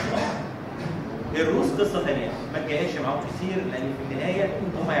مستواك مش الروس قصه ثانيه ما تجاهلش معاهم كتير لان في النهايه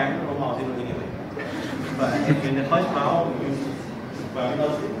هم يعملوا اللي هم عاوزينه anyway. فالنقاش معاهم فاهم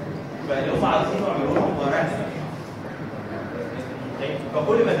قصدي؟ فاللي هم عاوزينه يعملوه هم ورقه.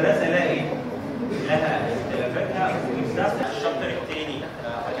 فكل مدرسه لها ايه؟ لها اختلافاتها وبالذات الشابتر الثاني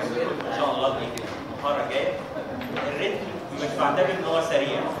هكمل لكم ان شاء الله المره الجايه. الريتم مش بعتبر ان هو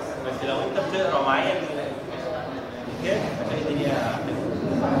سريع بس لو انت بتقرا معايا كده هتلاقي الدنيا